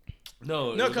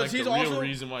 No, No, 'cause 'cause he's the real also-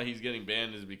 reason why he's getting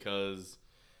banned is because,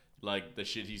 like, the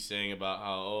shit he's saying about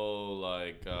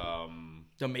how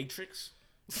The Matrix.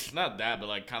 not that, but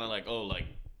like kind of like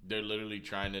they're literally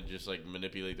trying to just like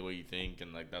manipulate the way you think,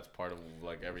 and like that's part of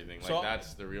like everything. Like So,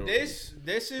 that's the real. This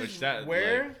Which is that,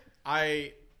 where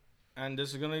and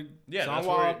this is gonna yeah, sound that's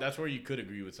wild. that's where you could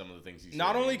agree with some of the things he's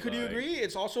Not saying. only could you like- agree,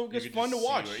 it's also just could fun to just see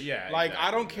watch. where- yeah, like I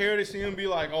exactly, don't care to see him be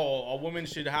like, oh, a woman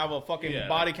should have a fucking Yeah,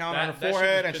 body count on her that shit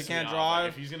forehead just and she pisses can't me off. Like,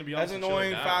 drive. if he's gonna be on That's some shit like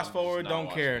annoying. that, Fast I'm just forward, not don't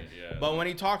watching care. it, yeah. But when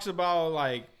he talks about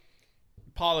like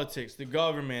politics, the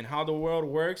government, how the world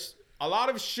works, a lot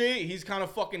of shit he's kind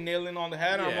of fucking nailing on the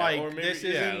head. I'm like, or maybe, this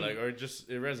isn't. or just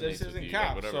it resonates this with isn't you, cap,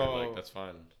 like, whatever. so- Like that's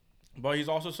fine. But he's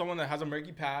also someone that has a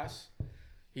murky past.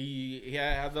 He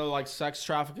had the like sex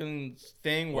trafficking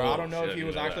thing where Oh, I don't know shit, if he I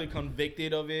was didn't know actually that.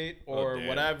 convicted of it Oh, or damn.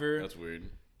 whatever. That's weird.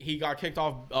 He got kicked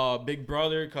off Big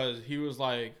Brother because he was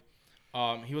like,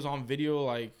 he was on video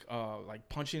like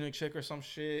punching a chick or some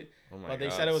shit. Oh my But they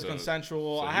God, said it was so-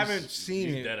 consensual. so I he's- haven't seen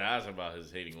he's it. dead ass about his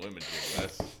hating women. Shit.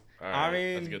 That's all right. I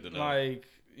mean, that's good to know. like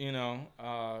you know,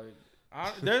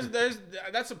 there's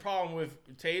that's the problem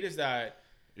with Tate is that.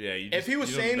 yeah, you If just, he was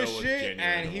you don't saying know the what's shit genuine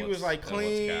and he was what's- like and what's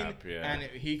clean cap, yeah. and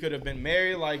he could have been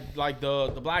married like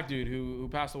the black dude who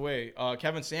passed away,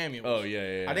 Kevin Samuels. Oh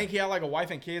yeah. I think he had like a wife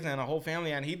and kids and a whole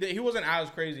family, and he wasn't as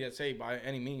crazy as Tate by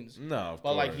any means. no, of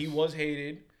But like course. he was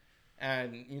hated,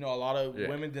 and you know a lot of Yeah.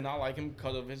 women did not like him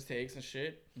because of his takes and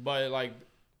shit. But like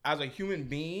as a human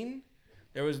being,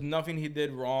 there was nothing he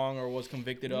did wrong or was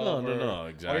convicted of, No, or, no, or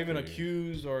even exactly.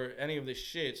 accused or any of this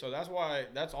shit. So that's why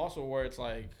that's also where it's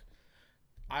like,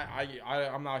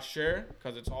 I'm not sure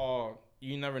because it's all.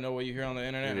 You never know what you hear on the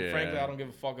internet. And Yeah. frankly, I don't give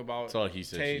a fuck about It's all he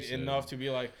said, Tate she said. enough to be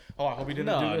like, oh, I hope he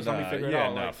didn't do this. Let me figure it yeah,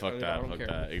 out. no, Like, fuck I that, don't fuck care.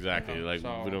 that. Exactly. You know, Like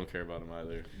so- we don't care about him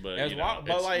either. But As you know, well- but,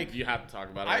 it's- like, you have to talk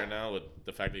about it I- right now with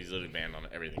the fact that he's literally banned on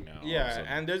everything now. all of a Yeah, sudden.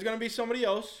 and there's gonna be somebody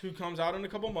else who comes out in a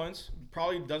couple months.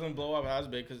 Probably doesn't blow up as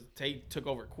big because Tate took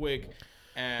over quick,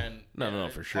 and No,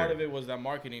 for sure. Part of it was that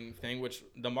marketing thing, which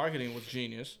the marketing was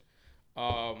genius.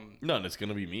 no, and it's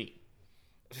gonna be me.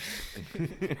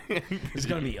 It's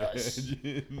gonna be us.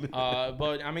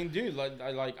 But I mean, dude,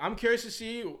 like I'm curious to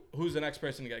see who's the next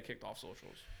person to get kicked off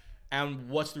socials, and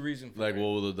what's the reason for Like, it. what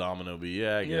will the domino be?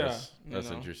 Yeah, I Yeah, guess you that's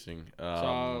know. interesting.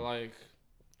 So like,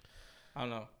 I don't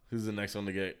know. Who's the next one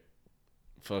to get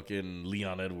fucking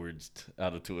Leon Edwards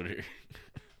out of Twitter?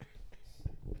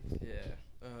 Yeah.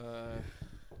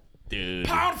 Dude.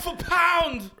 Pound for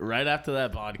pound, Right after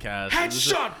that podcast. this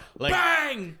is- headshot, like,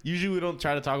 bang. Usually we don't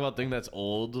try to talk about things that's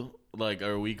old, like,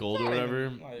 or a week old or Not whatever.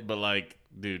 even, like- But, like,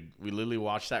 dude, we literally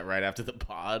watched that right after the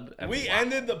pod. And We wow.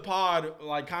 ended the pod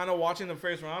like kind of watching the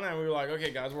first round, and we were like,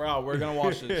 okay, guys, we're out. We're gonna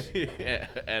watch this. Yeah,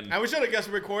 and And we should have guessed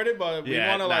recorded, but we yeah,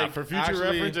 want to like for future actually-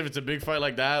 reference, if it's a big fight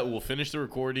like that, we'll finish the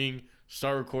recording,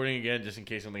 Start recording again just in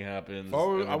case something happens.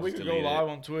 Or and then we just could go delete live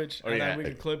it. on Twitch, Or and then we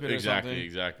could clip it or something.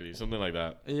 Exactly. Something like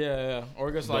that. Yeah.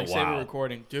 Or just like But save wow. a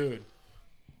recording. Dude.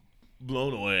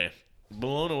 Blown away.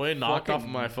 Knocked off Fucking-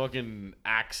 my fucking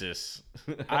axis.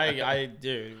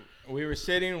 Dude, we were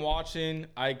sitting watching.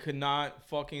 I could not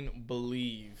fucking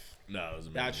believe No, it was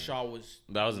amazing. that shot was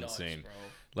That was nuts, insane. bro.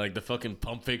 Like the fucking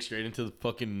pump fake straight into the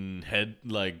fucking head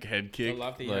kick.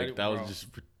 lefty Like head, that was bro. just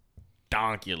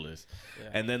ridiculous. Yeah.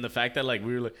 And then the fact that like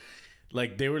we were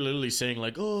like they were literally saying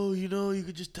like, oh, you know, you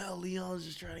could just tell Leon's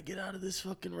just trying to get out of this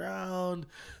fucking round.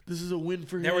 This is a win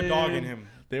for him. They were dogging him.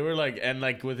 They were like, and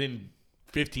like within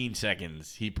 15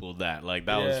 seconds he pulled that. Like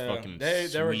that was Yeah. fucking. They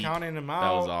were sweet. counting him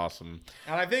That was out. awesome.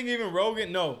 And I think even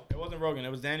Rogan. No, it wasn't Rogan.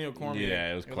 It was Daniel Cormier.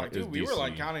 Yeah, it was like, it was dude, we were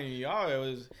like DC. counting you out.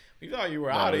 We thought you were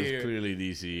No, out it of was here. clearly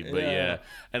DC, but Yeah. yeah.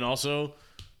 And also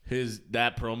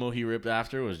that promo he ripped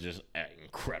after was just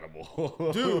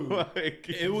incredible. Dude, Like,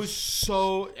 It was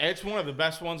so. It's one of the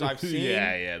best ones I've seen.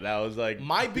 yeah, that was like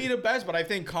Might be the best, but I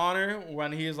think Connor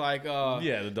when he's like,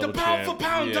 Yeah, the double pound for champ.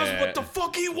 pound does Yeah. what the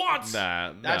fuck he wants.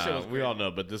 That shit was we all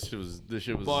know, but this shit was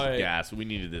But- gas. We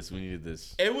needed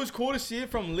this. It was cool to see it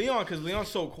from Leon because Leon's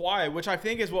so quiet, which I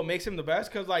think is what makes him the best.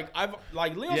 Because Leon's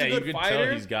Yeah, a you good can fighter,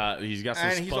 tell he's got some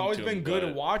and he's spunk always to been him, good to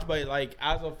but- watch. But like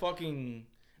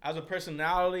as a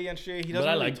personality and shit, he doesn't But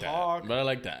I really like talk. that. But I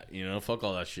like that. You know, fuck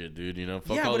all that shit, dude. You know,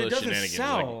 fuck yeah, all but it those doesn't shenanigans.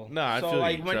 sell. Like, no, I so feel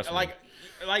like you. when Trust me. like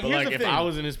But here's like, the if thing. I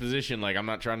was in his position, like, I'm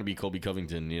not trying to be Colby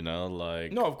Covington, you know,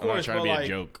 like, No, of I'm not course, trying to but, be like- a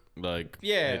joke, like,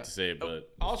 Yeah. I hate to say it, but it's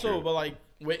Also, true. but like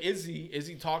with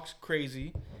Izzy talks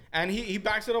crazy, and he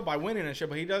backs it up by winning and shit.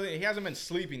 But he hasn't been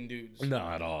sleeping dudes, no,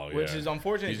 at all, which yeah. is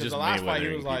unfortunate He's because just the last fight he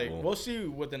Mayweathering was like, people. we'll see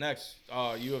with the next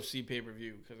UFC pay per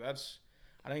view because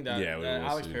I think that, Yeah, we that will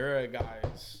Alex see. Pereira guy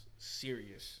is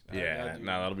serious. Yeah, that dude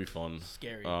that'll be fun.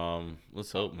 scary.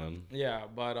 Let's hope, man. Yeah,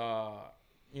 but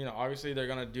obviously they're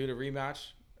gonna do the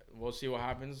rematch. We'll see what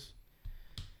happens.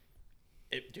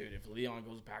 If Leon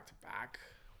goes back to back,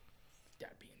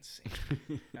 that'd be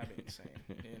insane. That'd be insane.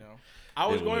 You know, I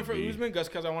was It going would for be. Usman just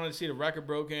because I wanted to see the record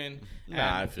broken.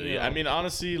 Nah, I feel you. know, I mean,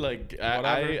 honestly, like,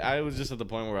 Whatever. I was just at the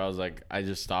point where I was like, I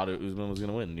just thought Usman was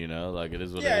gonna win. You know, like, it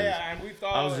is what it yeah, is. yeah, and we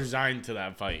thought I was resigned to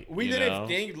that fight. we you didn't know?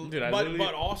 think, Dude, I but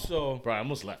literally- also Bro, I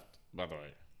almost left, by the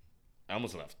way. I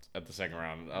almost left at the second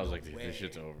round. I was like, dude, way. this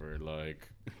shit's over.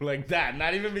 Like that.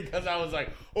 Not even because I was like,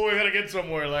 oh, we gotta get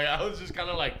somewhere. Like, I was just kind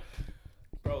of like,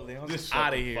 bro, Leon's this out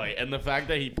of fucking here. fight. And the fact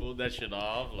that he pulled that shit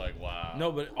off, like, wow. No,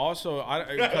 but also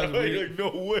because we like,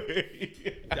 no way.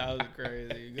 that was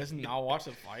crazy. You guys not watch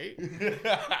the fight?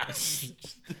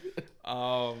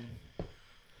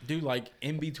 Dude, like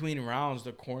in between rounds,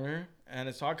 the corner, and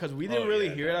it's hard because we didn't Oh, really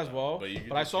yeah, hear it no, as well. but you could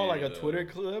But I just saw hear like a the- Twitter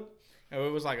clip, and it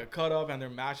was like a cut up, and they're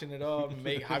mashing it up, and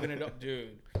having it up,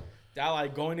 dude. That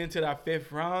like going into that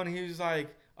fifth round, he was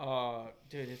like,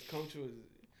 dude, his coach was.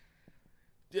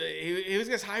 He was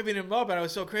just hyping him up, and it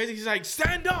was so crazy. He's like,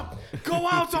 "Stand up, go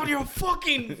out on your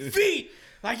fucking feet,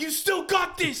 like you still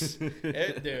got this." Dude,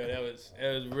 it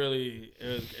was really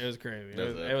crazy.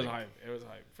 That's It was epic. hype. It was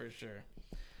hype for sure.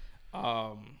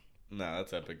 Nah,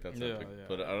 that's epic. That's Yeah, epic. yeah.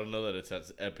 But I don't know that it's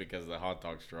as epic as the hot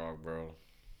dog straw, bro.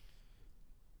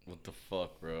 What the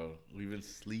fuck, bro? We've been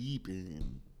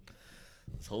sleeping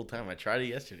this whole time. I tried it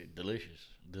yesterday.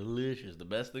 Delicious. The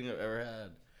best thing I've ever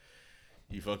had.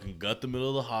 You fucking gut the middle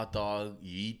of the hot dog.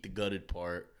 You eat the gutted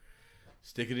part.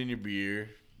 Stick it in your beer.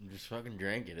 And just fucking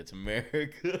drink it. It's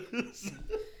America.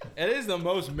 It is the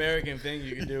most American thing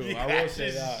you can do. I will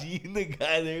say that. Seen the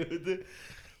guy there with it.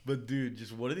 But dude,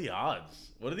 just what are the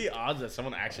odds? What are the odds that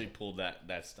someone actually pulled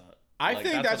that stunt? I Like,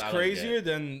 think that's what I don't crazier get.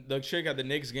 than the chick at the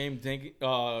Knicks game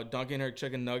dunking her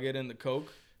chicken nugget in the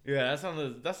Coke. Yeah, that's not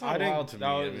I think wild to me. that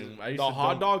I was mean, I used the to hot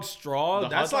dunk- dog straw. the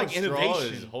That's hot like dog straw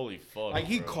innovation. is holy fuck. Like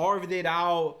he bro. carved it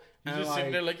out. He's And just like,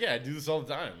 sitting there like, yeah, I do this all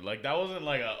the time. Like that wasn't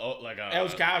like a it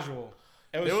was casual.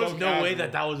 It There was so no way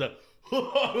casual. that was a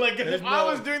like There's if I no-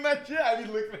 was doing that shit, I'd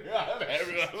be looking around at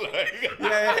everyone like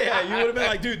Yeah. You would have been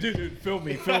like, dude, film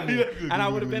me. And I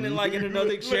would have been in like in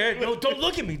another chair. No, don't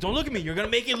look at me. You're gonna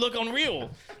make it look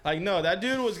unreal. Like, no, that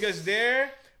dude was just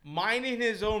there, minding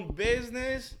his own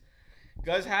business.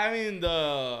 Just having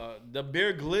the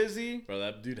beer glizzy. Bro,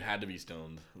 that dude had to be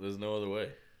stoned. There's no other way.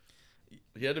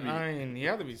 He had to be I mean, he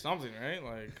had to be something, right?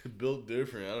 Like, built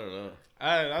different. I don't know.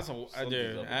 that's a Something's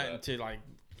dude. up with that. To like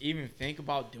even think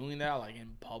about doing that like in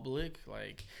public,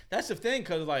 like that's the thing,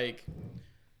 cause like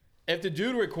if the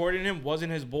dude recording him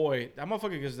wasn't his boy, that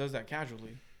motherfucker just does that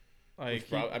casually.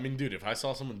 Like, I mean, dude, if I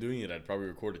saw someone doing it, I'd probably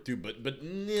record it too. But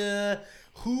nah,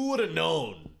 who would have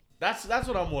known? That's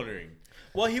what I'm wondering.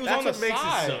 well, he was That's on the what makes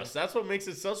side. it sus. That's what makes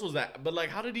it sus was that. But like,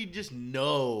 how did he just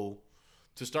know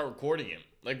to start recording him?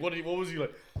 Like, what was he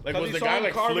like? Like, 'Cause was he the saw guy him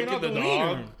like carving flicking out the the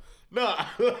dog? wiener. No,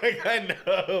 like I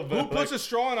know. But Who puts a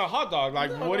straw in a hot dog?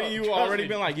 Like, No, what no, have you trust already me.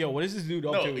 been like? Yo, what is this dude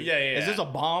up No, to? yeah, yeah, Is this yeah. a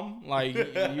bomb? Like, you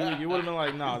would have been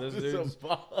like, nah, this It's a dude's.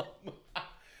 bomb.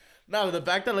 No, the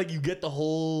fact that like you get the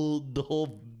whole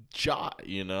shot,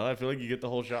 you know, I feel like you get the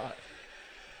whole shot.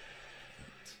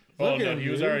 Oh Look at no, him, he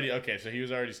was dude. already okay. So he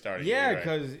was already starting. Yeah, You're right.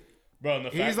 because bro, and the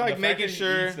he's, fact, like, the fact making that he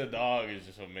sure- eats the dog is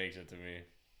just what makes it to me.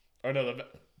 Or no,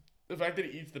 the fact that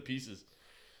he eats the pieces.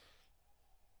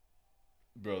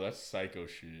 Bro, that's psycho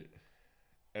shit.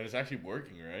 And it's actually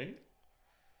working, right?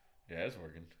 Yeah, it's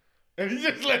working. And he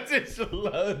just lets it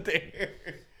slow there.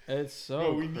 it's so.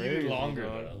 Bro, we needed crazy, longer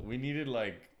dog. though. We needed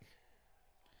like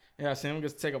Yeah, Sam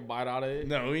gets to take a bite out of it.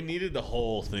 no, we needed the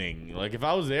whole thing. Like if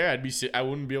I was there, I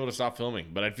wouldn't be able to stop filming,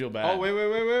 but I'd feel bad. Oh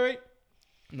wait.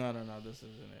 No, this isn't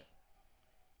it.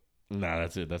 Nah,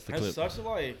 that's it. That's the It's clip. such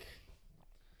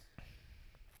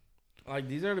like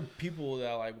these are the people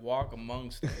that like walk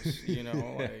amongst us, you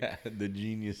know, like the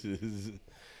geniuses.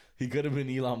 He could have been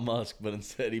Elon Musk, but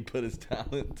instead he put his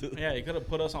talent to yeah, he could have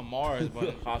put us on Mars,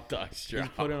 but hot dog he's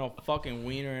strap. putting a fucking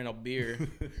wiener in a beer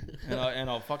and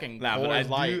a fucking Nah, but Coors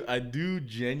Light. I do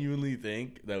genuinely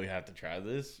think that we have to try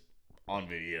this on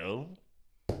video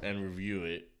and review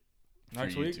it for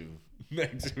Next week? YouTube.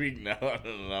 Next week? No.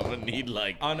 I'm gonna need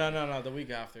like. Oh no, the week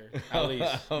after at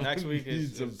least. Next week need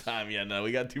is some time. Yeah, no,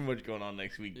 we got too much going on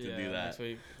next week to yeah, do that. Next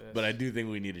week, But I do think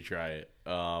we need to try it.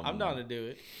 I'm down to do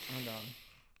it. I'm down.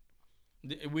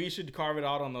 We should carve it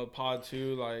out on the pod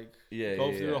too, like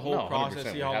go through the whole No, process,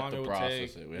 100%. see We how have long to it would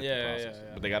process take. it. We have to process it.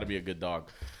 But they got to be a good dog.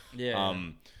 Yeah.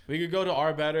 We could go to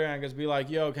our better and just be like,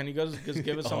 yo, can you guys just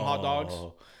give us some hot dogs?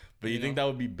 But you think that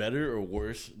would be better or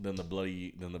worse than the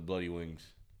bloody wings?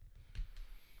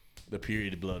 The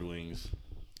period blood wings,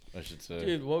 I should say.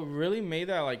 Dude, what really made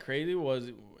that like crazy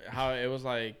was how it was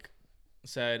like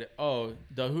said, oh,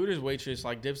 the Hooters waitress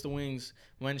like dips the wings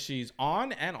when she's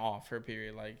on and off her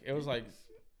period. Like it was like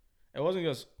it wasn't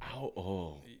just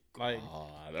like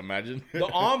God, imagine the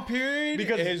on period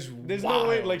because is there's wild. no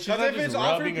way like she's 'Cause not if just it's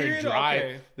off rubbing her period, dry.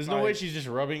 okay. There's no Like, way she's just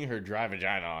rubbing her dry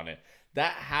vagina on it.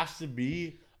 That has to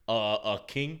be a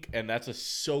kink, and that's a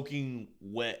soaking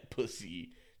wet pussy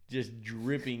just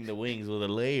dripping the wings with a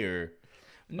layer.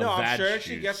 No, of I'm vag sure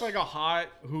she juice. gets like a hot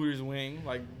Hooters wing,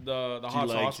 like the She hot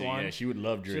likes sauce it, one. yeah. She would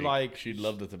love Drake. like- She'd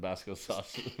love the Tabasco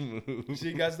sauce.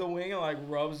 She gets the wing and like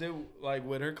rubs it like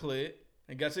with her clit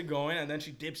and gets it going, and then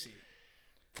she dips it.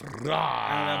 And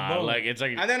then boom. Like it's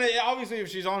like. And then obviously if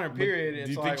she's on her period, do it's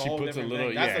you like think a she whole puts a different little?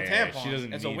 thing. That's the yeah, tampon. she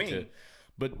doesn't it's need a wing. to.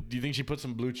 But do you think she put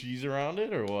some blue cheese around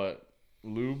it, or what?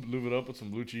 Lube it up with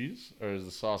some blue cheese, or is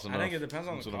the sauce enough? I think it depends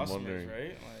on That's the what I'm customers, wondering.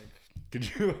 right? Like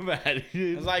Could you imagine?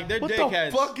 it's like they're what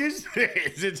dickheads. the fuck is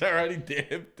this? It's already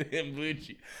dipped in blue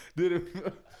cheese.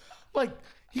 Dude, like,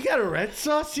 you got a red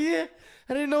sauce here?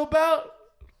 I didn't know about.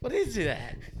 What is it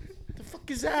at? What the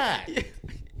fuck is that?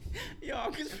 Yo,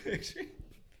 I'm just picturing.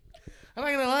 I'm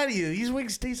not gonna lie to you. These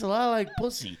wings taste a lot like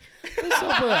pussy. What's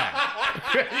up with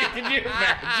that? Can you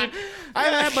imagine?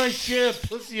 I've had my share of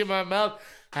pussy in my mouth.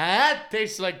 That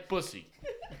tastes like pussy.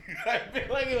 I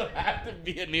feel like it'll have to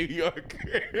be a New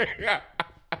Yorker.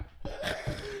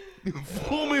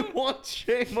 Fool me once,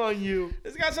 shame on you.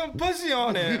 It's got some pussy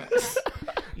on it.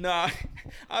 Nah,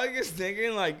 I was just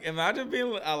thinking, like, imagine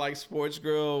being at like Sports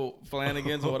Grill,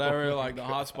 Flanagan's, or whatever, like the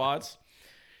hot spots.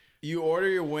 You order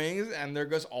your wings and they're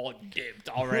just all dipped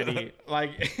already,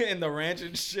 like in the ranch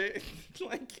and shit.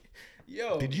 Like,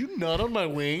 yo, Did you nut on my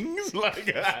wings? Like,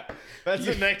 that's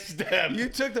the next step. you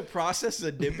took the process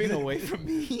of dipping away from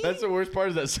me? That's the worst part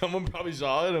is that someone probably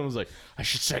saw it and was like, I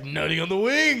should start nutting on the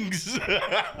wings.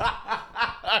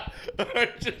 Or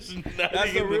just nutting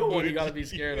That's the in real one blue you gotta be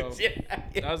scared of. cheese. Yeah.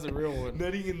 That's the real one.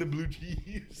 Nutting in the blue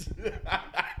cheese.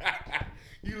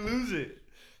 You lose it.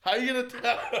 How you gonna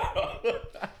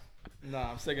tell?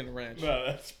 Nah, I'm sticking to ranch. No,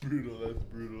 that's brutal. That's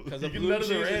brutal. 'Cause You the can blue nut in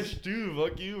the cheese is- ranch too.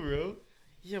 Fuck you, bro.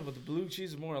 Yeah, but the blue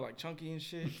cheese is more like chunky and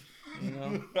shit. You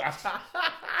know,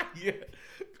 Yeah.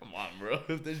 Come on, bro.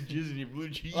 If there's jizz in your blue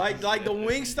cheese. like the you gotta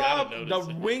Wingstop, notice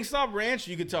the it. Wingstop ranch,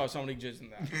 you could tell somebody jizzed in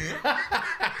that.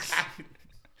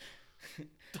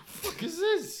 fuck is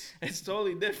this? It's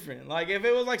totally different. Like if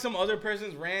it was like some other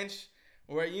person's ranch,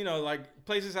 where you know, like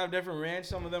places have different ranch.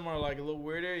 Some of them are like a little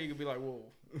weirder. You could be like, whoa.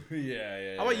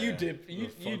 Yeah. How about you dip? You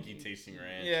funky tasting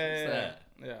ranch. Yeah, What's yeah, that?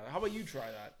 yeah. How about you try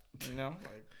that? You know,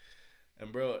 like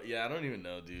And bro, yeah, I don't even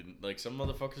know, dude. Like some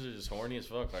motherfuckers are just horny as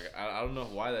fuck. Like I don't know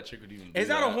why that chick would even. is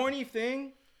do that a horny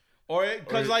thing? Or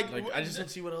because Or, like I just don't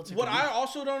see what else. It what could I be.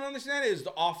 also don't understand is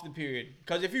the off the period.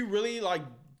 Because if you really like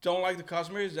don't like the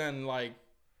customers, then like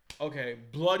okay,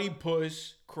 bloody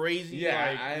puss, crazy,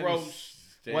 Yeah, like I gross,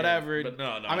 understand, whatever. But no.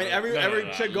 I mean, every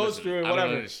chick goes listen, through it, I whatever.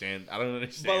 don't understand.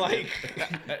 But, like-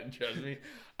 it. Trust me,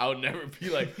 I would never be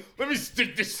like, let me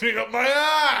stick this thing up my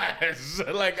ass.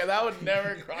 Like that would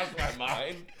never cross my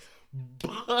mind.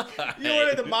 But You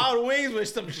wanted the mild wings with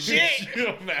some shit. Could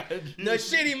you imagine? The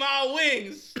shitty mild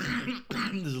wings.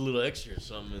 There's a little extra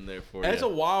something in there for That's you.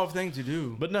 a wild thing to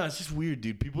do. But no, it's just weird,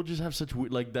 dude. People just have such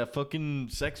weird, like that fucking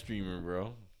sex streamer,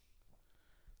 bro.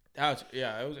 It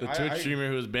was The Twitch streamer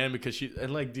who was banned because she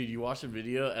and like, dude, you watch the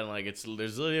video and like there's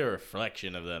literally a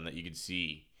reflection of them that you can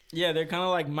see. Yeah, they're kind of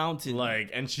like mounted. Like,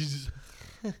 and she's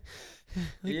yeah.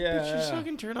 bitch, just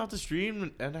fucking turn off the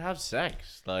stream and have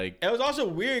sex. Like, It was also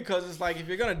weird because it's like if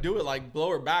you're gonna do it, like blow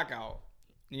her back out.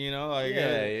 You know, like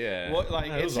yeah. What like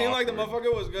Yeah, it was seemed like the awkward.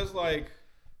 motherfucker was just like.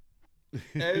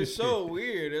 It was so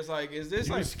weird. It's like, is this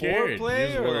he like was scared. foreplay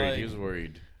He was or worried. like? He was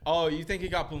worried. Oh, you think he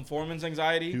got performance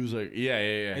anxiety? He was like,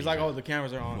 yeah. He's like, oh, the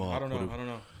cameras are on. Fuck, I don't know. what if- I don't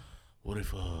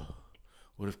know.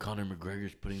 What if Conor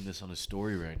McGregor's putting this on his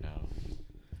story right now?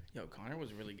 Yo, Connor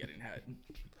was really getting head.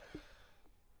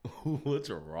 What's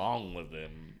wrong with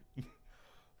him?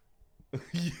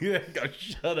 Yeah,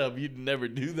 shut up. You'd never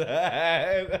do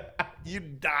that.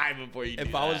 You'd die before you do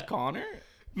If that. I was Connor,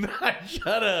 Nah,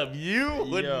 shut up. You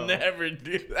would Yo. never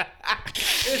do that.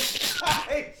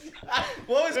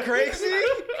 what was crazy?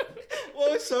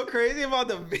 What was so crazy about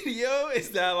the video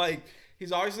is that like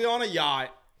he's obviously on a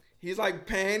yacht. He's like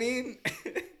panning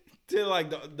to like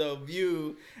the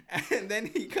view, and then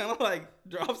he kind of like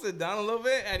drops it down a little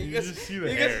bit, and he You gets just see the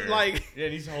he hair. gets like, Yeah,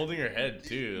 and he's holding her head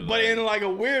too. but in like a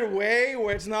weird way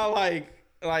where it's not like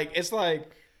it's like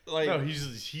no,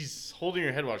 he's holding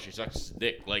her head while she sucks his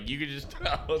dick. Like you could just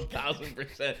tell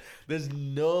 1,000%. There's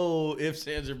no ifs,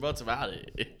 ands, or buts about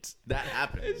it. It's that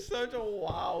happens. it's such a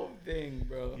wild thing,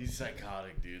 bro. He's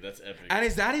psychotic, dude. That's epic. And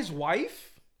is that his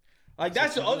wife? Like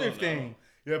that's the People other don't know. thing.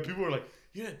 Yeah, people are like,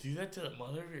 you gonna do that to the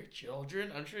mother of your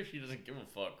children? I'm sure she doesn't give a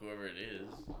fuck, whoever it is,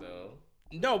 though.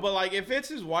 No, but like if it's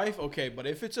his wife, okay. But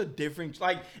if it's a different,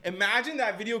 like, imagine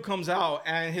that video comes out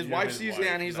and his wife sees it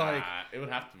and he's like, it would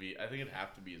have to be. I think it'd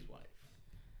have to be his wife,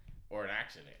 or an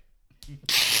accident.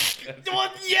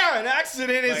 "Well, yeah, an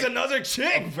accident is Like, another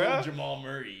chick, Full bro." Jamal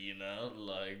Murray, you know,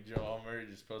 like Jamal Murray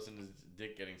just posting his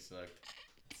dick getting sucked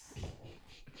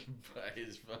by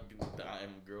his fucking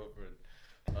dime girlfriend.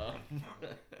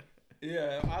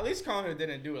 Yeah, at least Connor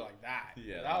didn't do it like that.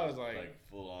 Yeah, that was like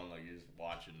full on, like you're just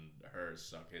watching her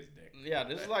suck his dick. yeah,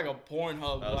 this is like a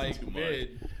Pornhub That was like too much.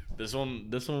 vid. This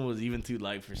one was even too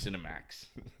light for Cinemax.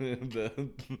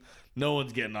 No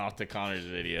one's getting off the Connor's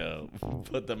video,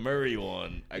 but the Murray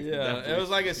one, I can Yeah, definitely it was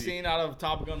like a see. scene out of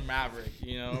Top Gun Maverick,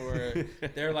 you know, where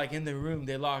they're like in the room,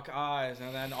 they lock eyes,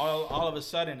 and then all of a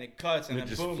sudden it cuts, and It then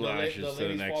just boom, the flashes to the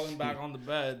lady's next falling back scene. on the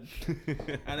bed,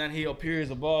 and then he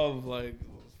appears above, like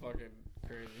fucking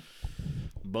crazy.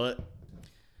 But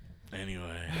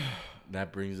anyway,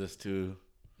 that brings us to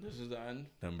This is the end.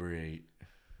 number 8.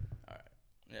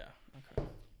 Yeah. Okay.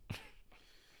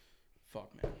 Fuck,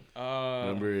 man.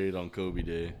 Number 8 on Kobe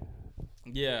Day.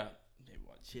 Yeah.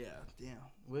 Yeah. Damn.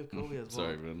 With Kobe as well.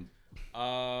 Sorry,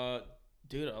 man.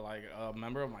 Dude, like a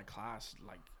member of my class,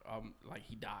 like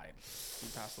he died. He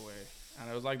passed away, and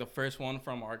it was like the first one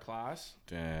from our class.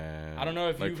 Damn. I don't know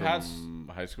if like you've from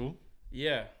had high school.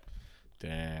 Yeah.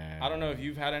 Damn. I don't know if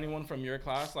you've had anyone from your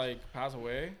class like pass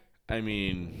away. I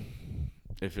mean,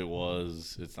 if it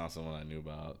was, it's not someone I knew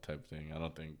about type thing. I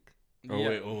don't think. Oh Yeah.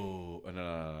 wait,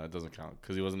 no, it doesn't count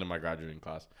because he wasn't in my graduating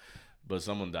class. But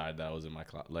someone died that was in my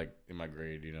class, like in my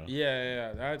grade, you know.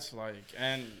 Yeah, that's like,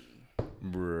 and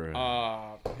Bruh.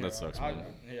 here, That sucks, man.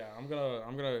 Yeah, I'm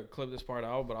gonna clip this part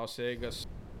out, but I'll say because.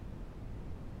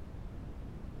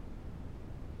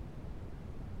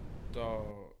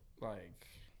 So like,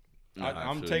 Nah, I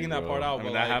I'm feel taking you, that bro. part out. I but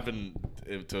mean, that like,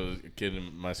 happened to a kid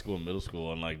in my school in middle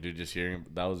school, and like, dude, just hearing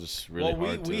that was just really well,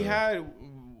 hard. we had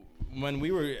when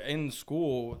we were in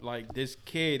school, like this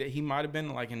kid, he might have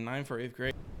been like in 9th or 8th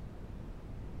grade.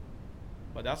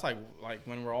 But that's like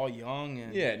when we're all young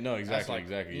and Yeah, no, exactly, like,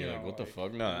 exactly. you You're know, like, what the like,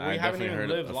 fuck? No, we I haven't definitely even heard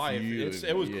lived a life. few,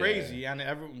 It was yeah. crazy,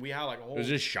 and we had like a whole. It was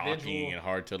just shocking visual- and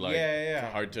hard to like,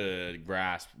 Yeah. hard to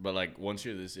grasp. But like, once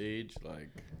you're this age, like,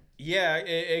 Yeah,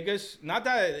 it gets not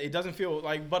that it doesn't feel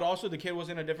like, but also the kid was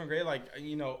in a different grade. Like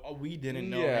you know, we didn't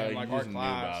know him, like you our just knew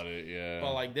class. about it, yeah.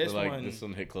 But, like, this one- this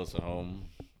one hit close to home.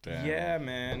 Damn. Yeah,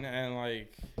 man, and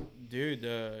like, dude,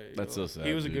 That's so sad,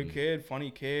 He was a dude. good kid,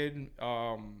 funny kid.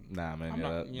 Nah, man. I'm yeah,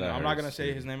 not, that, you that know, I'm not gonna hurts, say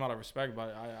dude. his name out of respect,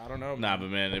 but I don't know. Nah, but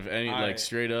man, if any I- like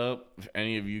straight up, if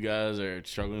any of you guys are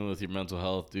struggling with your mental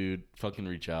health, dude, fucking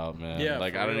reach out, man. Yeah,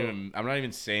 like for I don't real. even. I'm not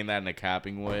even saying that in a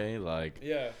capping way. Like,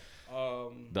 Yeah.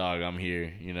 dog, I'm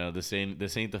here. You know, this ain't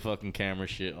the fucking camera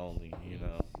shit only. You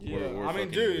know. Yeah. We're I mean,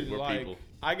 fucking- dude, we're like, people.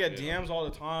 I get Yeah. DMs all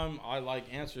the time. I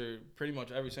like answer pretty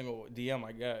much every single DM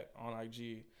I get on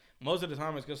IG. Most of the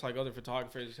time, it's just like other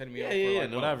photographers just hitting me up for like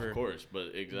no, whatever. of course,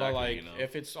 but exactly. But like, you know.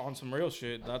 if it's on some real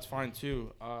shit, that's fine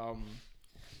too.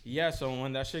 Yeah. So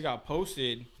when that shit got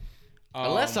posted,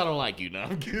 Unless I don't like you, no,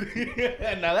 I'm kidding.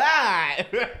 Now that.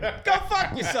 go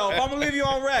fuck yourself. I'm gonna leave you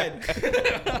on red.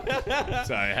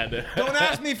 Sorry, I had to. Don't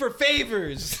ask me for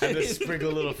favors. Had to sprinkle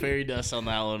a little fairy dust on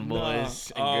that one,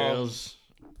 boys and girls,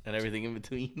 and everything in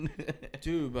between.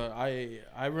 Dude, but I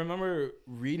remember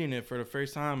reading it for the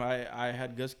first time. I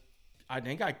had just I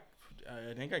think I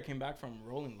came back from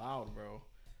Rolling Loud, bro.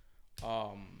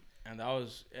 And that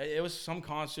was it was some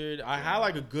concert. I had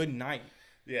like a good night,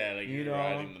 Yeah, like you you're know.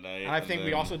 riding the night. And I think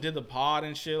we also did the pod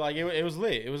and shit. Like it was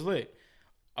lit. It was lit.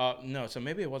 No, so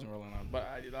maybe it wasn't Rolling Loud,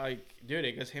 but dude,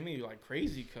 it just hit me like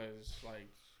crazy because like,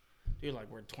 dude, like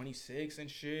we're 26 and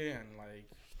shit, and like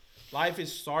life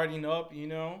is starting up, you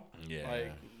know. Yeah.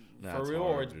 Like Nah, for it's real,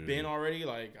 hard, or it's dude. been already.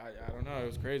 Like I don't know, it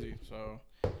was crazy. So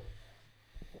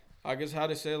I guess how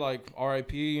to say like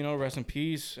R.I.P. You know, rest in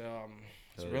peace.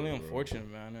 It's Hell really yeah, bro. unfortunate,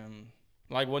 man. And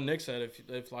like what Nick said,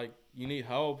 if like you need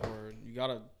help or you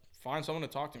gotta find someone to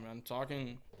talk to, man.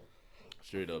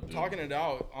 Straight up, dude. Talking it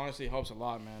out honestly helps a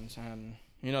lot, man. And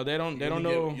you know they don't You only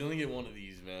know. you only get one of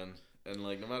these, man. And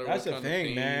like no matter That's what the kind thing, of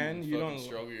pain, man. You fucking don't-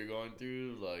 struggle you're going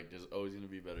through, like there's always gonna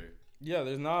be better. Yeah,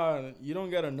 you don't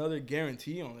get another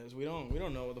guarantee on this. We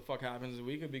don't know what the fuck happens.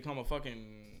 We could become a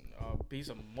fucking piece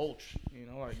of mulch, you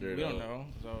know, like Straight we don't up. know.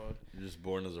 So You're just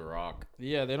born as a rock.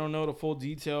 yeah, they don't know the full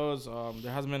details.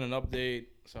 There hasn't been an update,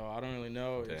 so I don't really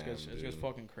know. It's Damn, just it's dude.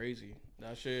 fucking crazy.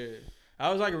 That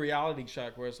was like a reality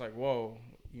check where it's like, whoa,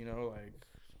 you know, like,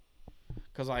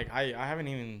 cause like I haven't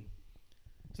even.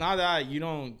 It's not that you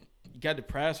don't get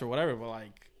depressed or whatever, but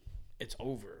like it's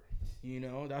over. You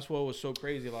know, that's what was so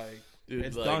crazy. Like Dude,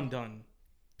 it's like, done.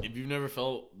 If you've never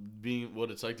felt being what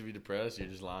it's like to be depressed, you're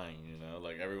just lying. You know,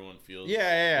 like everyone feels. Yeah.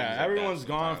 things like that Everyone's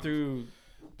gone sometimes. through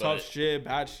But- tough shit,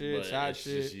 bad shit, But sad it's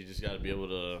shit. just- you just got to be able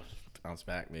to bounce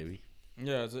back, maybe.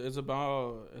 Yeah, it's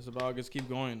about just keep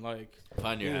going. Like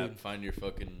Find your Dude. find your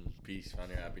fucking peace.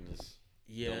 Find your happiness.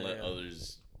 yeah, Don't let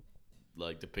others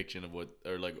like depiction of what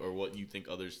or what you think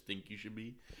others think you should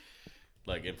be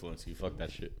like influence you. Fuck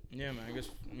that shit. yeah, man. I guess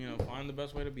find the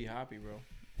best way to be happy, bro.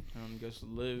 Just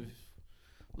live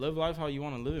life how you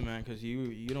want to live it, man. Cause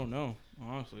you don't know,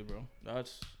 honestly, bro.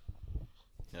 That's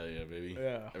Hell yeah, baby.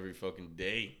 yeah. Every fucking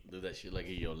day, live that shit like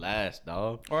it's your last,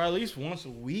 dog. Or at least once a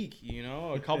week,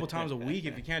 a couple times a week.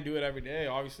 If you can't do it every day,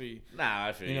 obviously. Nah,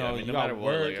 I feel You you. know, I mean, you no got matter what,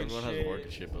 work like and everyone has shit. work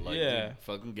and shit, but like, Yeah. dude,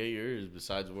 fucking get yours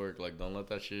besides work. Like, don't let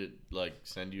that shit like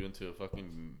send you into a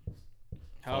fucking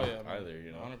Hell funk yeah, man. either.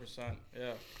 You know. 100%.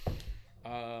 Yeah.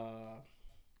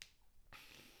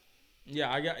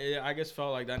 Yeah, I guess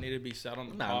felt like that needed to be said on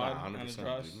the pod and 100%,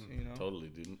 addressed, dude. Totally,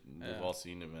 dude. We've Yeah. all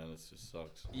seen it, man. It just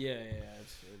sucks. Yeah,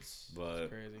 it's But-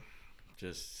 crazy.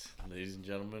 Just, ladies and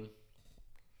gentlemen,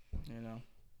 You know,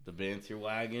 the banter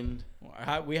wagon.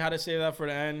 we had to save that for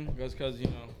the end just because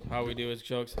how we do is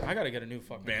jokes. I gotta get a new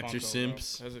fucking Banter Funko,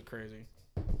 simps. Bro. This is crazy.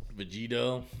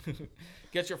 Vegito.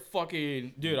 Get your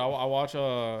fucking dude. I watch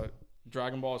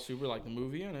Dragon Ball Super like the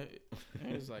movie and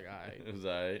it's like alright. It was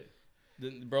alright.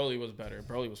 Broly was better.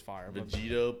 Broly was fire. But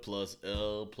Vegito plus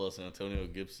L plus Antonio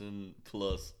Gibson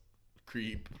plus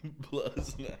Creep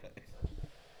plus 9.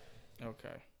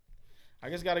 okay, I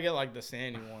just gotta get like the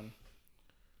Sandy one.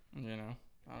 I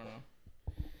don't know.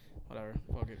 Whatever.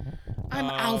 Fuck it.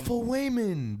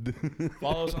 Waymond.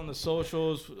 Follow us on the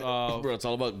socials. Bro, it's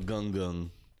all about Gung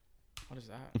Gung. What is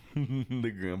that?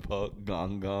 The grandpa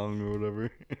Gong Gong or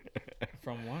whatever.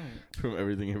 From what? From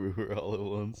Everything Everywhere All at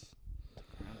Once.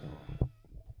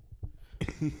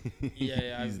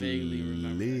 Yeah, I He's vaguely remember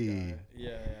that lit. guy.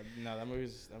 Yeah. No, that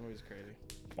movie's crazy.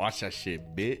 Watch that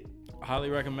shit, bit. Highly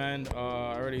recommend.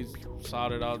 I already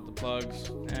sorted out the plugs,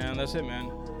 and that's it,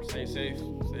 man. Stay safe,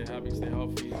 stay happy, stay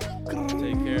healthy,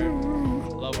 take care,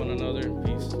 love one another,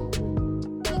 peace.